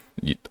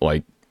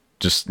 Like,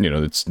 just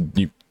it's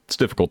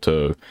difficult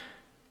to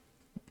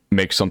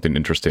make something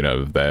interesting out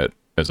of that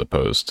as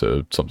opposed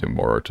to something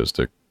more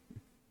artistic.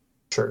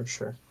 Sure.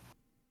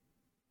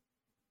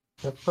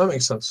 Yep, that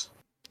makes sense.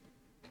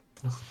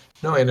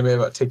 No anime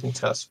about taking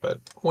tests, but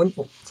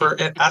for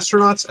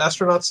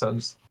astronauts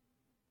sounds.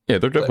 Yeah,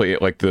 they're definitely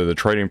like the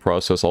training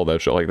process, all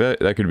that shit. Like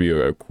that could be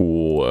a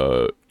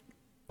cool,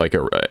 I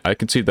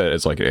could see that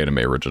as like an anime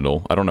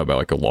original. I don't know about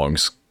like a long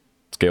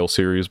scale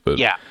series, but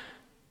yeah,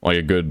 like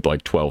a good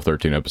like 12,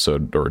 13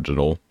 episode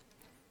original.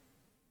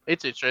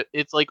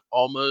 It's like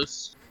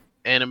almost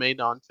anime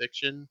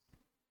nonfiction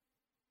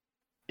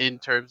in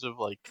terms of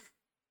like,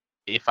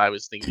 if I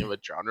was thinking of a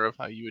genre of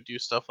how you would do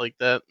stuff like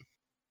that,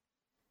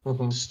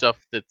 stuff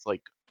that's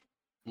like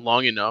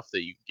long enough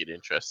that you can get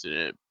interested in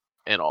it,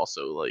 and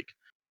also like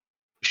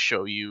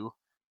show you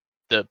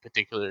the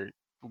particular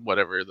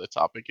whatever the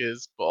topic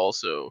is, but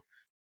also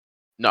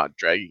not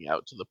dragging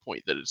out to the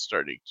point that it's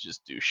starting to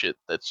just do shit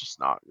that's just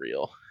not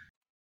real.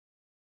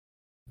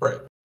 Right.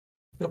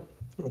 Yep,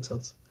 that makes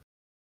sense.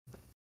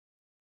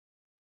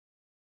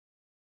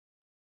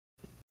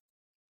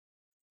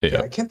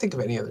 Yeah, I can't think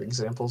of any other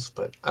examples,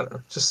 but I don't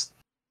know.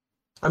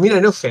 I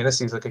know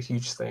fantasy is like a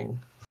huge thing.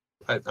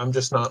 I'm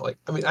just not like.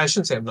 I mean, I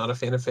shouldn't say I'm not a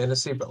fan of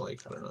fantasy, but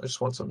like, I don't know. I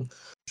just want some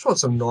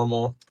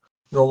normal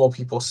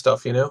people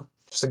stuff.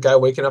 Just a guy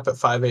waking up at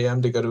 5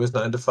 a.m. to go to his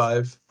 9 to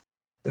 5.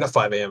 Not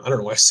 5 a.m. I don't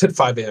know why I said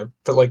 5 a.m.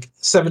 But like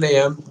 7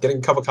 a.m. getting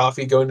a cup of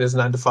coffee, going to his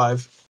 9 to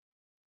 5.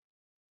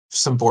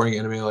 Some boring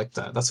anime like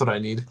that. That's what I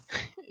need.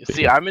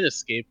 See, I'm an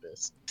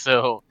escapist,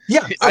 so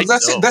yeah,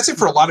 that's it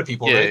for a lot of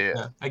people, right?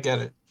 Yeah, I get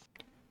it.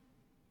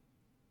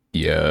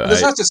 Yeah,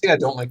 that's not to say I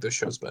don't like those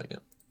shows, but yeah.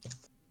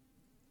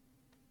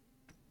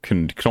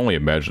 Can only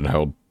imagine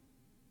how.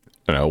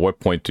 At what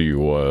point do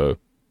you?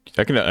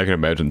 I can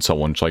imagine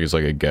someone is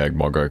like a gag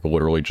manga, like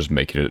literally just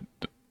making it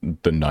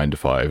the 9 to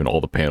 5, and all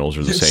the panels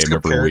are the same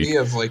every week.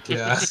 Of like,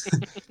 yeah.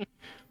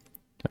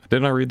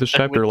 Didn't I read this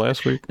chapter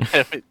last week?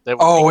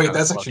 Oh wait,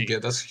 that's actually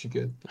good. That's actually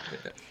good.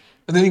 Yeah.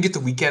 And then you get the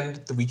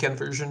weekend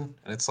version,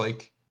 and it's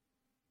like.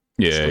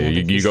 Yeah,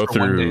 you go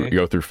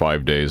through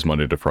 5 days,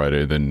 Monday to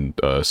Friday, then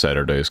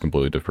Saturday is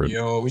completely different.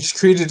 Yo, we just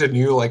created a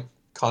new like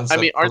concept.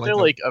 I mean, aren't there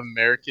like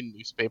American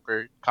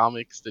newspaper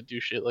comics that do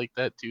shit like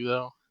that too,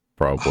 though?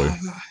 Probably.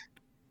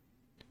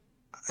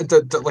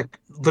 Like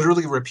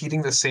literally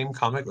repeating the same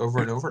comic over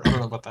and over. I don't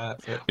know about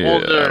that. But... Yeah,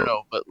 well,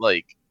 no, but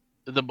like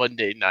the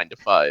Monday 9 to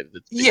 5.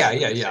 That's yeah.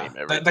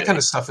 That kind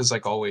of stuff is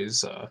like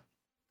always.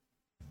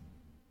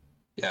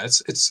 Yeah,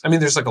 it's. I mean,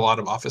 there's like a lot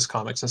of Office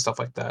comics and stuff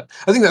like that.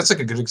 I think that's like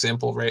a good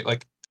example, right?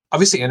 Like,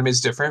 obviously, anime is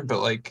different,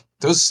 but like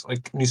those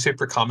like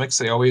newspaper comics,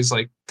 they always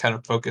like kind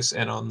of focus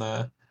in on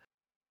the.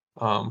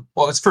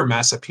 Well, it's for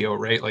mass appeal,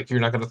 right? Like, you're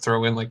not going to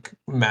throw in like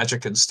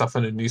magic and stuff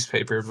in a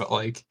newspaper, but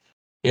like,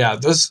 yeah,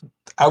 those.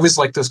 I always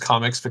like those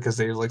comics because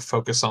they like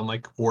focus on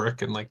like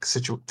work and like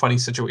funny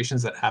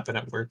situations that happen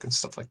at work and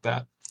stuff like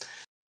that.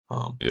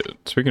 Yeah.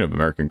 Speaking of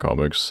American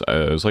comics,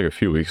 it was like a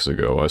few weeks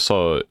ago. I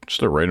saw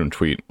just a random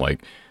tweet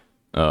like.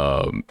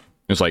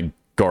 It's like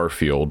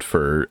Garfield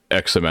for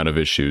X amount of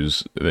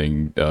issues,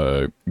 then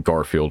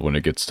Garfield when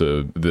it gets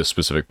to this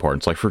specific part.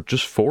 It's like for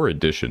just 4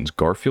 editions,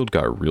 Garfield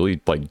got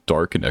really like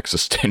dark and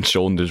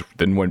existential and just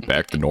then went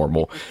back to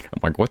normal.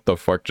 I'm like, what the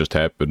fuck just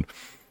happened?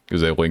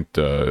 Because they linked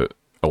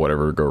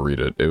whatever, go read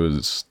it. It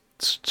was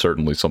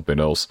certainly something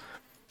else.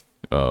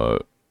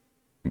 But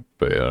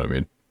yeah, I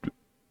mean,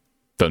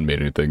 doesn't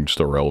mean anything, just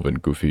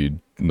irrelevant, goofy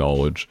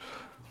knowledge.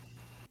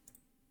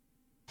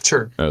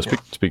 Sure.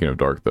 Speaking of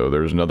dark, though,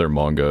 there's another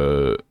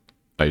manga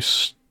I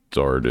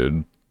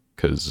started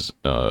because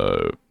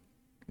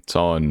it's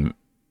on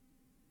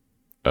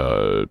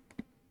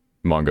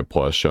Manga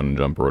Plus, Shonen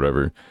Jump, or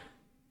whatever,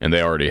 and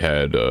they already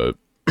had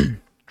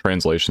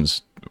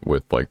translations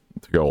with like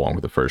to go along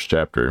with the first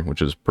chapter,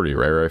 which is pretty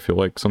rare. I feel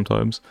like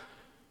sometimes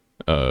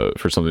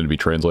for something to be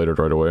translated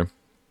right away.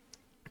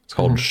 It's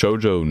called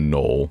Shoujo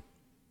Null.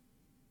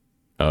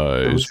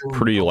 It's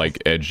pretty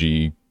like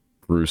edgy.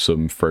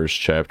 Gruesome first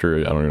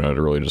chapter. I don't even know how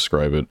to really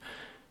describe it,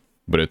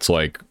 but it's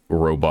like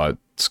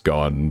robots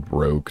gone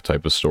rogue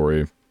type of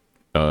story.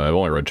 I've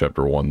only read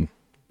chapter 1,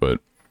 but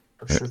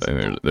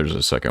there's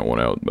a second one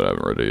out, but I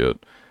haven't read it yet.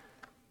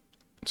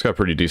 It's got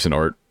pretty decent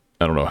art.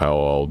 I don't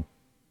know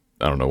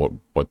I don't know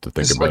what to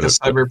think about it.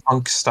 It's like a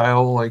cyberpunk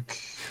style, like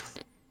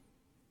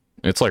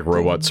it's like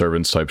robot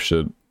servants type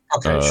shit.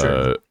 Okay,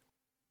 sure.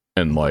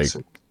 And like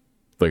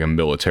a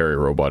military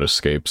robot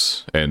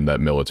escapes, and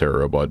that military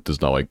robot does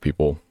not like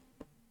people.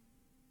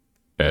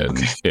 And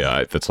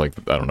yeah, that's like,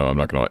 I don't know, I'm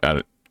not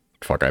gonna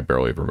fuck, I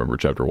barely remember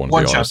chapter 1.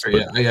 One honest,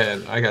 chapter, yeah,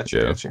 I got you.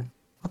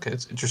 Okay,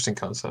 it's an interesting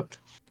concept.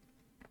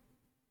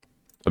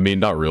 I mean,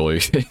 not really.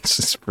 It's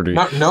just pretty.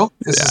 I feel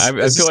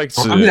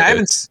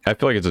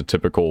like it's a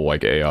typical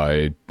like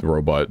AI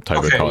robot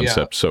type of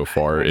concept so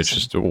far. It's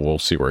just we'll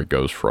see where it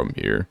goes from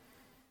here.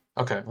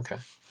 Okay,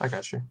 I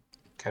got you.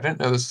 Okay, I didn't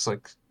know this is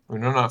like. I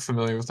mean, I'm not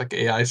familiar with like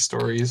AI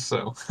stories,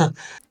 so.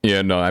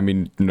 Yeah, no, I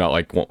mean, not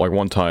like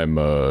one time.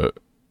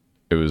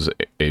 It was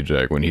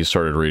Ajak when he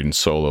started reading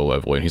Solo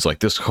Leveling. He's like,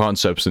 "This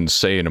concept's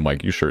insane." I'm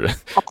like, "You sure?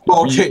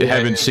 You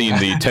haven't seen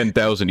the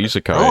 10,000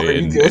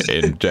 isekai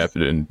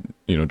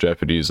in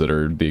Japanese that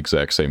are the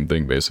exact same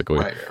thing, basically."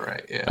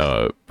 Right,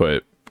 yeah.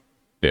 But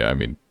yeah, I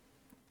mean,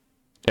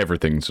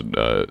 everything's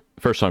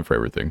first time for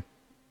everything.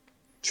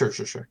 Sure,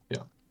 yeah.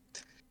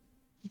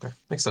 Okay,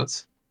 makes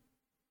sense.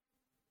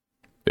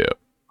 Yeah.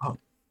 Oh.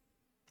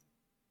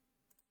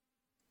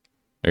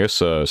 I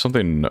guess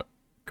something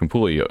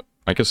completely.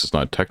 I guess it's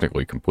not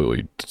technically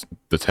completely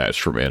detached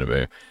from anime.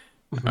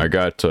 Mm-hmm. I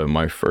got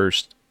my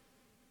first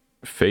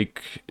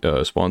fake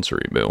sponsor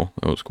email.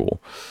 That was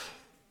cool.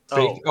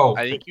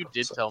 I think you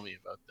did tell me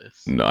about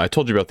this. No, I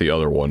told you about the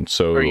other one.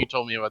 Or you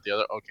told me about the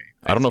other. Okay.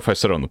 I don't know if I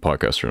said it on the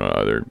podcast or not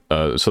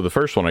either. So the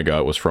first one I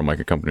got was from like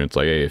a company. It's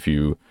like, hey, if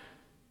you,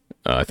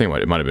 I think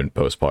it might have been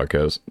post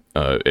podcast.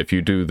 If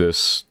you do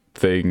this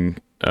thing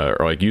or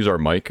like use our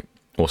mic,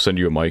 we'll send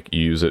you a mic.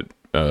 You use it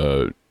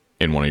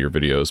in one of your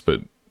videos,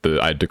 but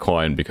I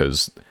declined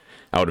because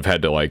I would have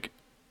had to like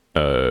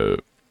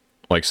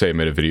say I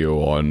made a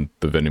video on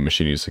the vending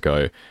machine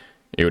isekai.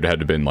 It would have had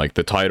to been like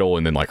the title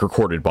and then like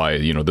recorded by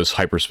this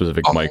hyper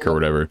specific mic or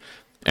whatever.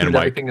 And I'm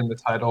like, everything in the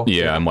title.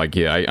 Yeah, I'm like,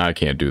 I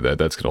can't do that.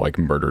 That's gonna like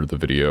murder the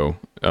video.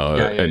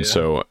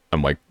 So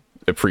I'm like,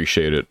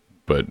 appreciate it,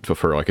 but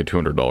for like a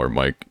 $200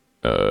 mic,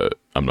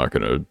 I'm not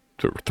gonna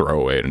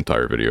throw away an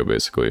entire video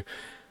basically.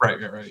 Right.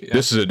 Yeah.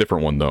 This is a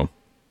different one though.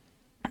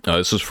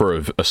 This is for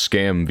a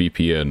scam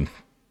VPN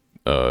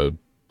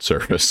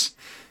service.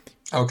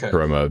 Okay.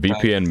 From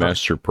VPN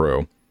Master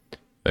Pro.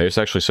 They just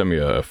actually sent me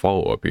a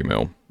follow-up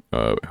email.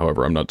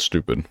 However, I'm not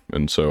stupid,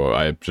 and so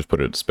I just put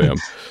it in spam.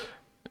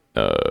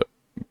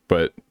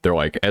 But they're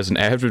like, as an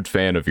avid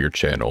fan of your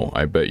channel,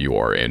 I bet you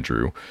are,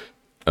 Andrew.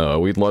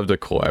 We'd love to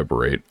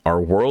collaborate.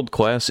 Our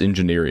world-class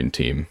engineering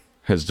team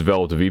has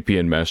developed a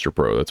VPN Master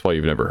Pro. That's why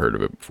you've never heard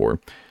of it before.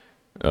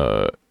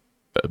 A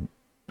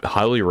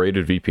highly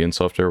rated VPN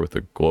software with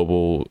a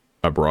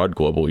broad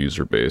global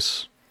user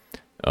base.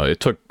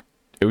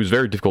 It was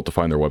very difficult to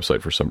find their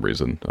website for some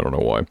reason. I don't know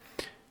why.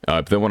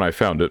 But then when I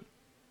found it,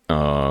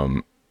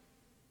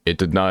 it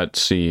did not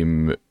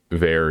seem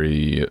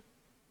very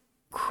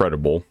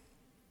credible.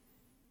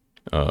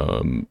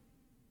 And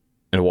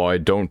while I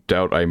don't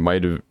doubt I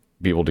might have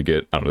be able to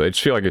get, I don't know, they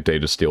just feel like a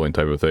data stealing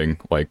type of thing.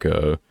 Like,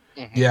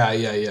 yeah.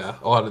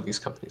 A lot of these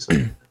companies.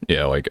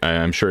 Yeah, like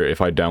I'm sure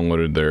if I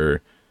downloaded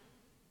their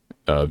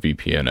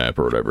VPN app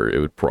or whatever, it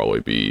would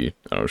probably be,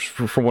 I don't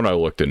know, from what I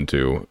looked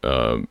into,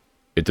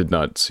 it did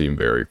not seem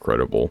very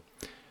credible.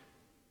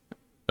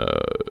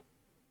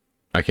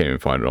 I can't even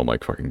find it on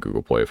like fucking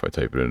Google Play if I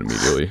type it in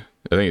immediately.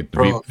 I think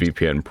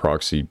VPN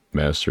Proxy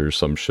Master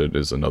some shit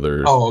is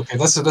another. Oh, okay,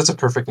 that's a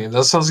perfect name.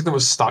 That sounds like the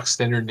most stock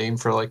standard name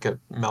for like a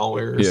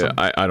malware. Or something.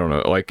 I don't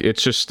know. Like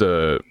it's just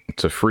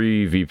it's a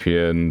free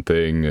VPN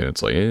thing, and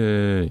it's like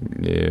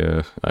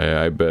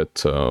I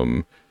bet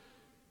I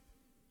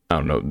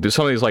don't know.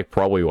 Some of these like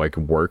probably like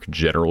work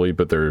generally,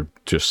 but they're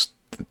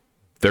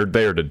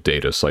there to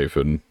data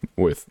siphon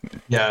with.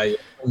 Yeah,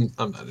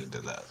 I'm not into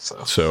that.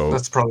 So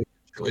that's probably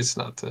a choice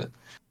not to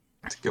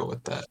go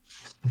with that.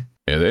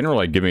 Yeah, they didn't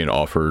like give me an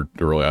offer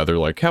really either.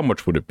 Like, how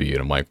much would it be?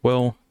 And I'm like,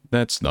 well,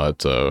 that's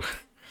not. I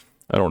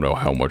don't know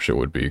how much it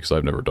would be because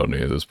I've never done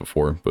any of this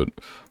before. But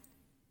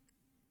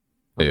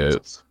yeah,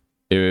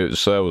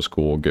 so that was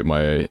cool.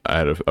 I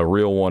had a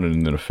real one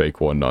and then a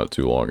fake one not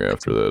too long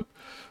after that.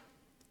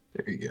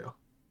 There you go.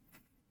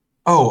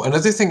 Oh,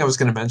 another thing I was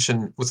going to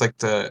mention was like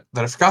that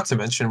I forgot to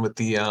mention with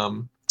the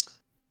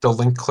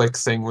link click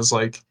thing was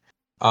like,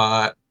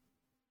 I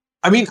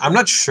mean, I'm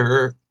not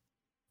sure.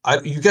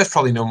 You guys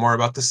probably know more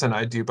about this than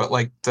I do, but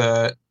like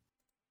the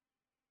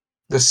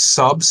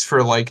subs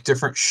for like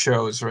different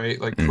shows,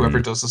 right? Like whoever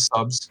does the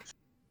subs,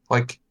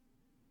 like,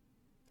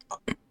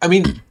 I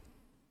mean,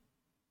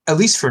 at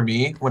least for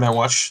me, when I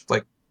watch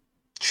like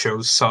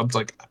shows subbed,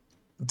 like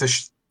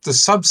the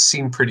subs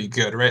seem pretty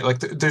good, right?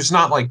 Like there's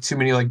not like too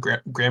many like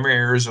grammar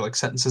errors or like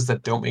sentences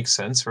that don't make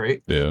sense,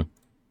 right? Yeah.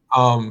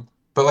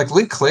 But like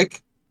link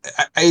click,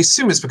 I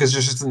assume it's because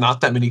there's just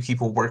not that many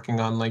people working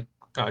on like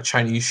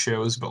Chinese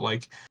shows, but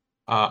like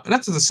not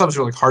that the subs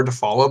were like hard to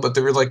follow, but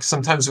they were like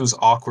sometimes it was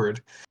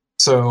awkward.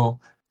 So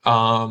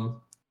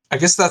I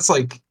guess that's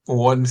like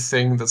one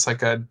thing that's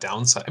like a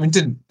downside. I mean, it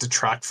didn't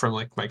detract from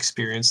like my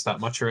experience that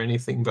much or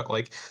anything, but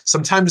like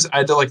sometimes I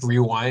had to like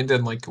rewind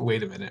and like,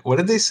 wait a minute, what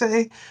did they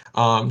say?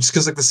 Just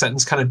because like the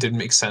sentence kind of didn't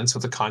make sense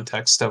with the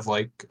context of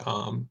like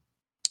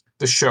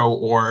the show,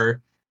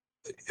 or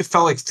it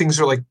felt like things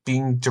were like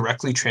being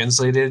directly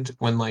translated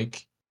when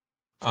like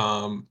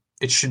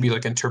it should be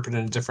like interpreted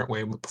in a different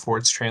way before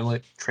it's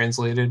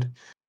translated.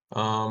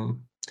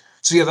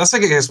 So yeah, that's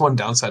like I guess one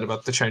downside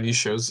about the Chinese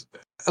shows.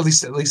 At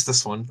least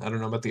this one. I don't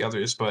know about the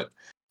others, but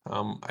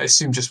I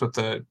assume just with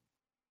the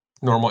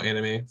normal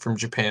anime from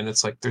Japan,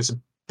 it's like there's a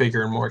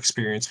bigger and more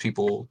experienced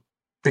people,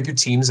 bigger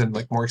teams, and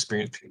like more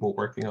experienced people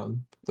working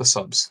on the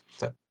subs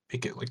that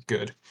make it like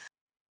good.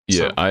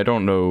 Yeah, so, I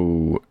don't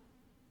know.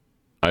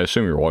 I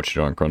assume you're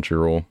watching it on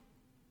Crunchyroll.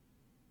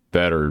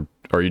 That or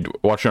are you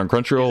watching on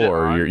Crunchyroll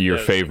or your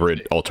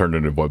favorite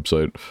alternative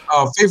website?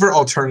 Favorite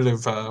alternative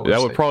website. That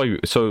would probably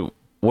so.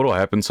 What'll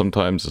happen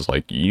sometimes is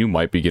like you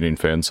might be getting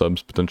fan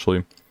subs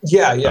potentially.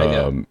 Yeah.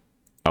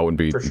 I wouldn't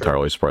be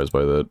entirely surprised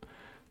by that.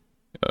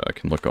 I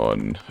can look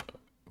on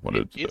what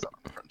it's on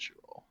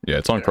Crunchyroll. Yeah,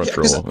 it's on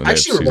Crunchyroll. And they have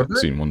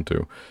season 1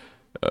 too.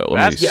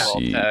 Let me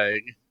see.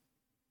 Tag.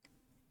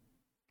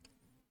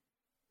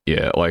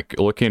 Yeah, like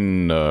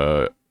looking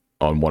on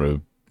one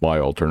of my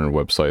alternative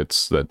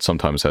websites that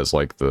sometimes has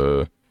like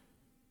the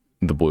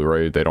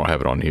Blu-ray. They don't have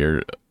it on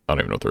here. I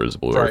don't even know if there is a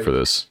Blu-ray for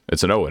this.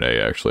 It's an O&A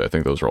actually. I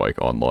think those are like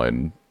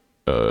online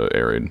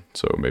airing,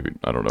 so maybe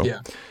I don't know. Yeah.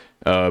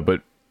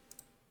 But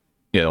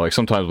yeah, like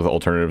sometimes with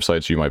alternative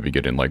sites, you might be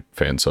getting like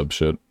fan sub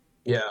shit.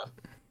 Yeah,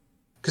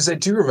 because I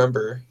do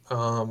remember.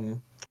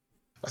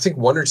 I think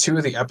 1 or 2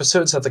 of the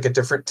episodes had like a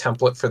different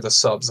template for the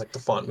subs. Like the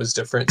font was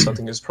different, so I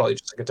think it was probably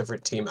just like a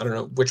different team. I don't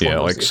know which one. Yeah,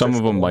 like some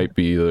of them might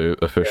be the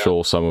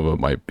official, some of them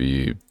might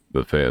be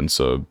the fan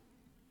sub.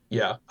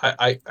 Yeah,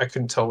 I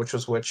couldn't tell which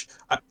was which.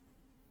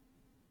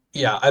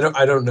 I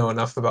don't know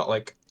enough about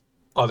like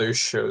other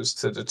shows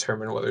to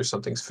determine whether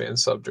something's fan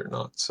subbed or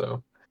not.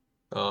 So,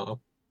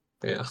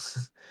 yeah,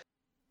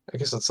 I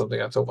guess that's something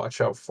I have to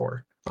watch out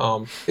for.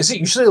 Is it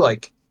usually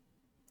like,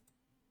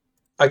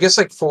 I guess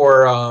like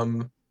for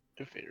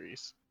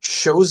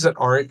shows that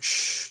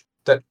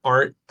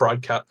aren't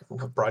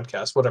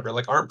broadcast, whatever,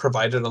 like aren't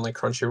provided on like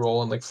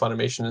Crunchyroll and like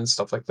Funimation and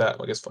stuff like that.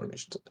 Well, I guess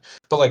Funimation,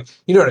 but like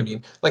you know what I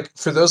mean. Like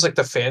for those like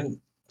the fan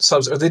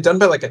subs, are they done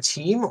by like a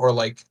team or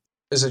like?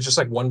 Is it just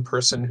like one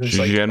person who's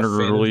like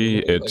generally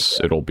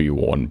it'll be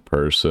one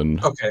person.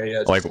 Okay,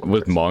 yeah. Like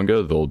with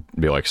manga, they'll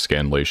be like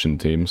scanlation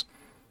teams.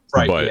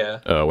 Right.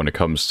 But when it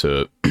comes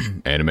to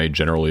anime,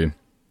 generally,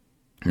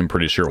 I'm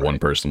pretty sure one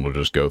person will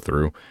just go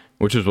through,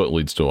 which is what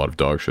leads to a lot of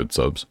dog shit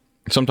subs.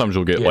 Sometimes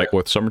you'll get like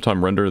with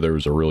Summertime Render, there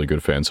was a really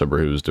good fan subber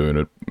who was doing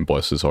it.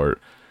 Bless his heart,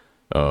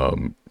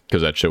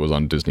 because that shit was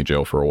on Disney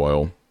Jail for a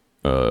while.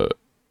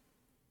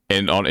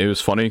 And it was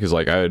funny because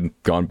like I had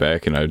gone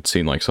back and I'd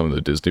seen like some of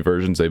the Disney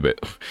versions.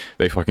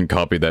 They fucking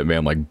copied that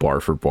man like bar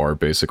for bar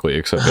basically,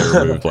 except they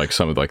removed like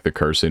some of like the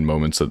cursing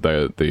moments that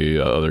the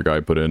other guy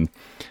put in.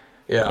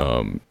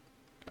 Yeah.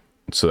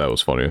 So that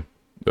was funny.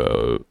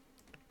 But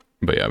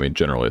yeah, I mean,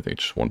 generally, I think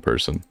just one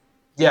person.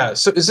 Yeah.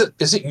 So is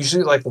it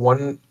usually like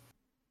one?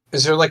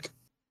 Is there like,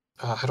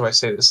 how do I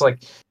say this?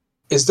 Like,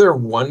 is there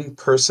one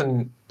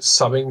person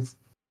subbing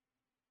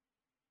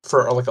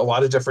for like a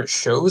lot of different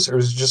shows, or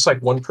is it just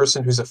like one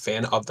person who's a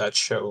fan of that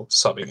show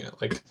subbing it?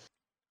 Like,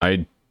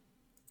 I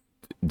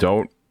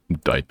don't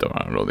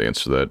know the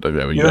answer to that. I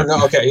mean, you don't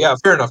know? Okay, yeah,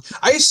 fair enough.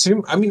 I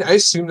assume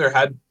there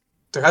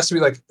has to be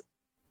like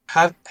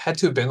had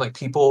to have been like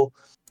people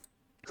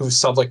who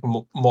sub like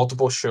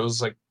multiple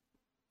shows, like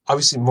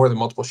obviously more than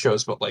multiple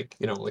shows, but like,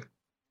 you know, like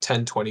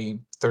 10, 20,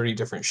 30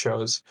 different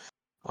shows.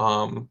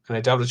 And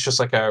I doubt it's just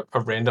like a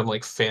random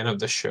like fan of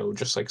the show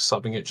just like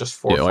subbing it just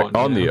for fun. Like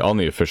on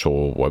the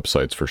official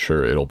websites for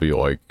sure, it'll be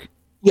like,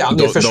 yeah, on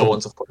the official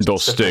ones, of course. They'll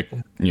stick,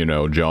 you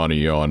know,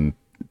 Johnny on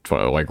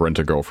like Rent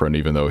a Girlfriend,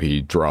 even though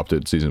he dropped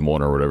it season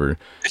 1 or whatever.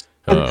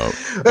 Yeah,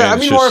 I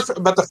mean, more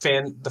about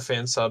the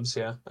fan subs.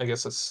 Yeah, I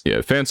guess it's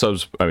fan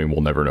subs. I mean,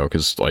 we'll never know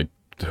because like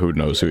who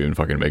knows who even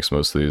fucking makes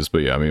most of these.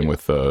 But yeah, I mean,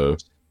 with I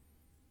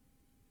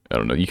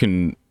don't know. You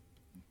can,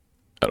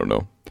 I don't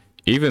know.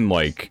 Even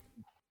like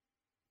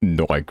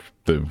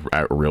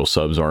the real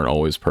subs aren't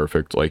always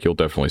perfect. Like you'll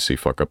definitely see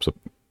fuck ups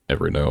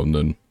every now and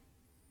then.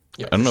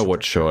 Yeah, I don't know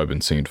what show I've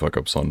been seeing fuck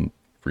ups on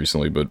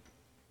recently, but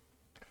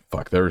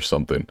fuck, there was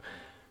something.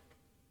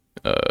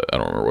 I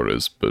don't remember what it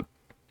is, but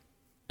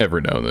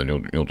every now and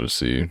then you'll just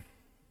see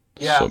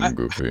something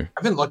goofy.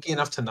 I've been lucky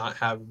enough to not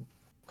have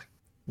like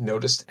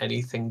noticed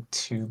anything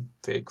too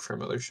big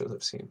from other shows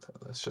I've seen.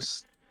 But that's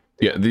just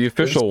the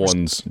official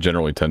ones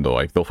generally tend to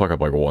like they'll fuck up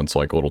like once,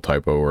 like a little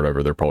typo or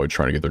whatever. They're probably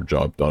trying to get their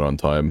job done on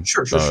time.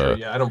 Sure.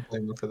 Yeah, I don't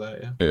blame them for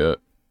that.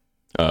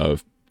 Yeah.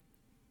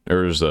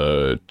 There's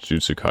a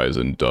Jujutsu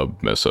Kaisen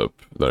dub mess up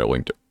that I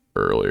linked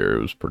earlier.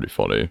 It was pretty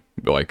funny.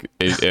 Like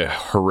a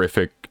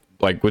horrific.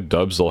 Like with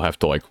dubs, they'll have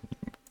to like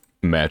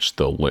match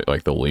the lips,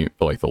 like the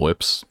lip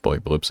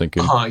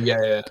syncing.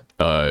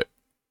 Yeah.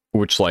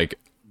 Which like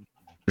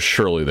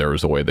surely there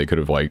was a way they could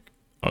have like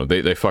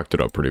they fucked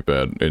it up pretty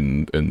bad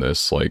in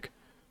this. Like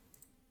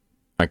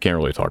I can't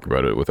really talk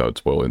about it without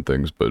spoiling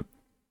things, but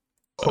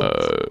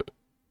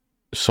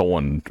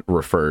someone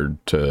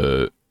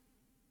they're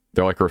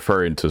like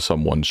referring to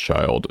someone's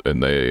child,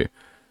 and they're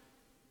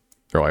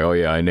like, oh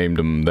yeah, I named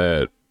him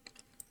that.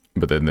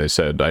 But then they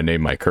said, I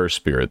named my curse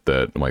spirit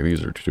that. I'm like,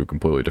 these are two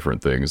completely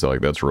different things. Like,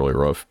 that's really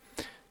rough.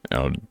 You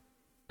know,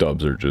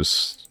 dubs are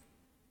just,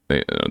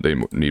 they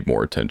need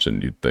more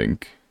attention, you'd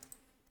think.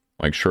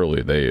 Like,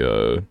 surely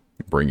they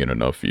bring in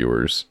enough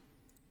viewers.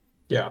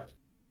 Yeah.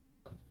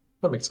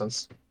 That makes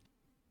sense.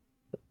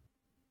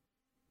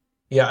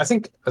 Yeah, I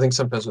think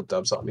sometimes with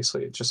dubs,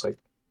 obviously, it's just like,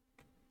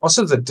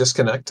 also the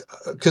disconnect.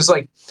 Because,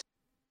 like,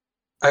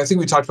 I think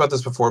we talked about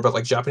this before, but,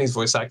 like, Japanese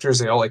voice actors,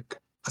 they all, like,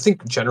 I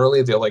think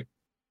generally they'll, like,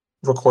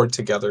 record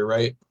together,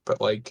 right?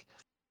 But like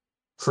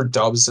for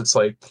dubs, it's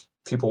like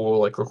people will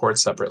like record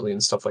separately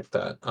and stuff like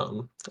that.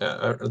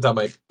 That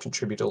might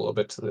contribute a little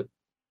bit to the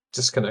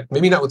disconnect.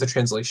 Maybe not with the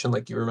translation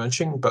like you were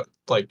mentioning, but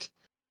like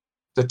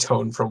the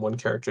tone from one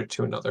character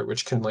to another,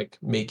 which can like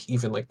make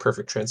even like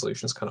perfect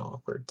translations kind of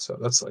awkward. So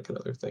that's like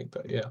another thing.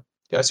 But yeah,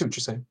 I see what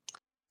you're saying.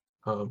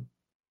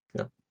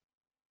 Yeah,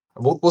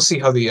 we'll see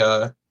how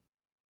the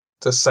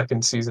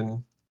second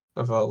season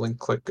of Link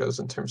Click goes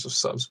in terms of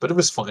subs, but it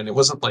was fine. It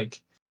wasn't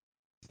like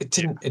it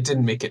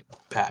didn't make it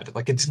bad.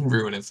 Like it didn't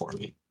ruin it for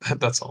me.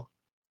 That's all.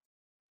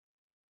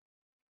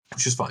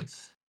 Which is fine.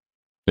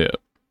 Yeah.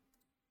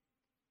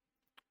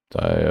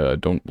 I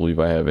don't believe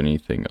I have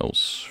anything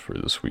else for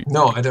this week.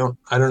 No, I don't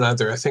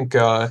either. I think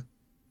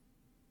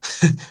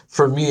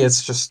for me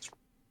it's just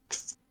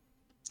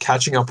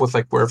catching up with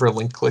like wherever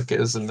Link Click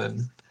is, and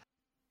then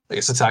I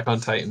guess Attack on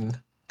Titan,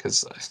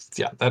 because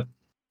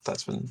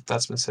that's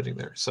been sitting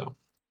there. So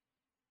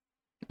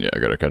yeah, I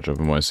gotta catch up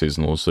on my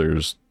seasonals.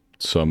 There's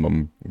some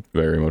I'm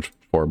very much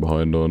far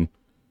behind on.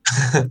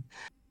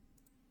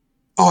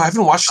 Oh, I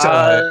haven't watched.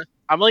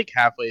 I'm like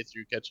halfway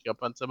through catching up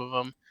on some of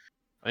them.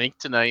 I think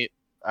tonight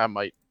I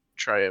might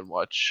try and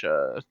watch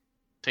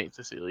Saint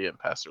Cecilia and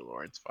Pastor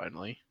Lawrence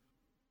finally.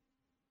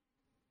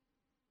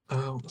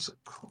 What's it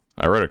called?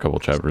 I read a couple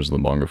chapters of the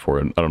manga for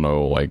it. I don't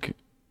know, like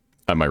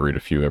I might read a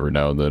few every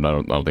now and then. I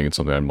don't think it's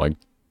something I'm like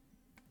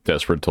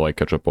desperate to like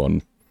catch up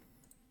on.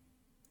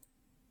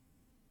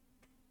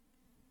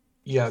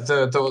 Yeah,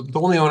 the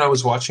only one I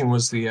was watching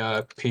was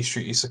the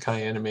Pastry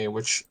Isekai anime,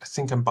 which I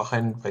think I'm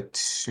behind by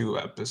 2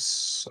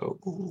 episodes,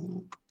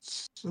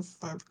 if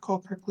I recall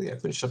correctly. I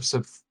finished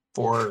episode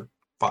 4 or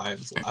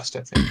 5 last,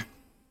 I think.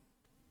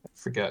 I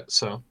forget.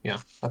 So yeah,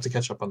 I have to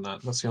catch up on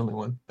that. That's the only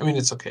one. I mean,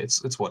 it's okay.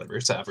 It's whatever.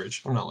 It's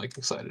average. I'm not like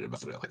excited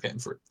about it like I am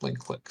for Link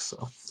Click.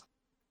 So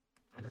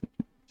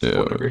yeah.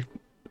 Whatever.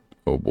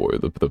 Oh boy,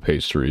 the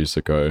Pastry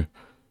Isekai.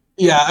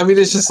 Yeah, I mean,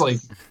 it's just like,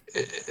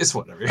 it's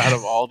whatever. Out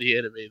of all the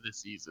anime this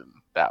season,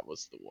 that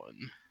was the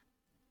one.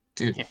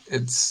 Dude,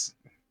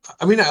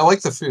 I mean, I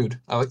like the food.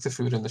 I like the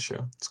food in the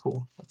show. It's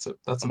cool.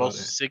 That's I'm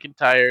also sick and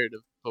tired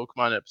of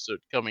Pokemon episode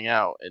coming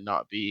out and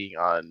not being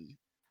on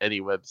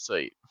any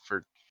website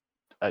for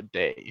a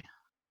day.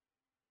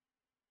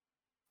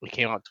 We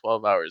came out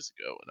 12 hours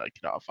ago, and I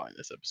cannot find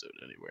this episode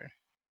anywhere.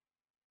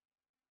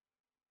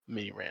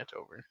 Mini rant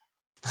over.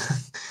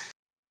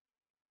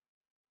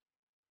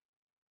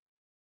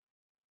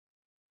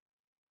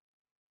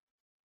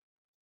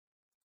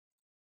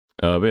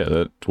 But yeah,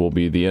 that will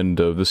be the end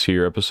of this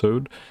here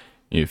episode.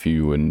 If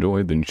you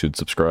enjoyed, then you should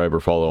subscribe or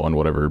follow on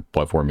whatever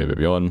platform you may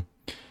be on.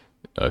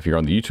 If you're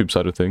on the YouTube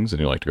side of things and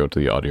you like to go to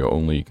the audio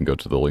only, you can go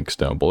to the links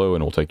down below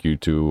and it'll take you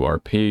to our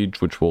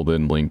page, which will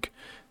then link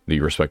the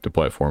respective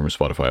platforms,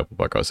 Spotify, Apple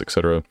Podcasts,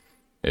 etc.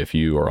 If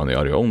you are on the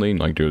audio only and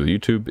like to go to the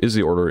YouTube, Is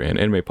the Order and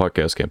Anime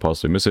Podcast, can't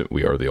possibly miss it.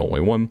 We are the only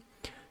one.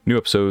 New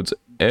episodes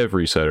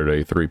every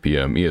Saturday, 3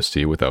 p.m.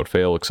 EST without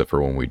fail, except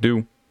for when we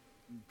do.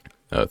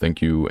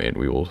 Thank you, and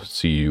we will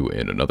see you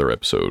in another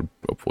episode,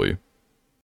 hopefully.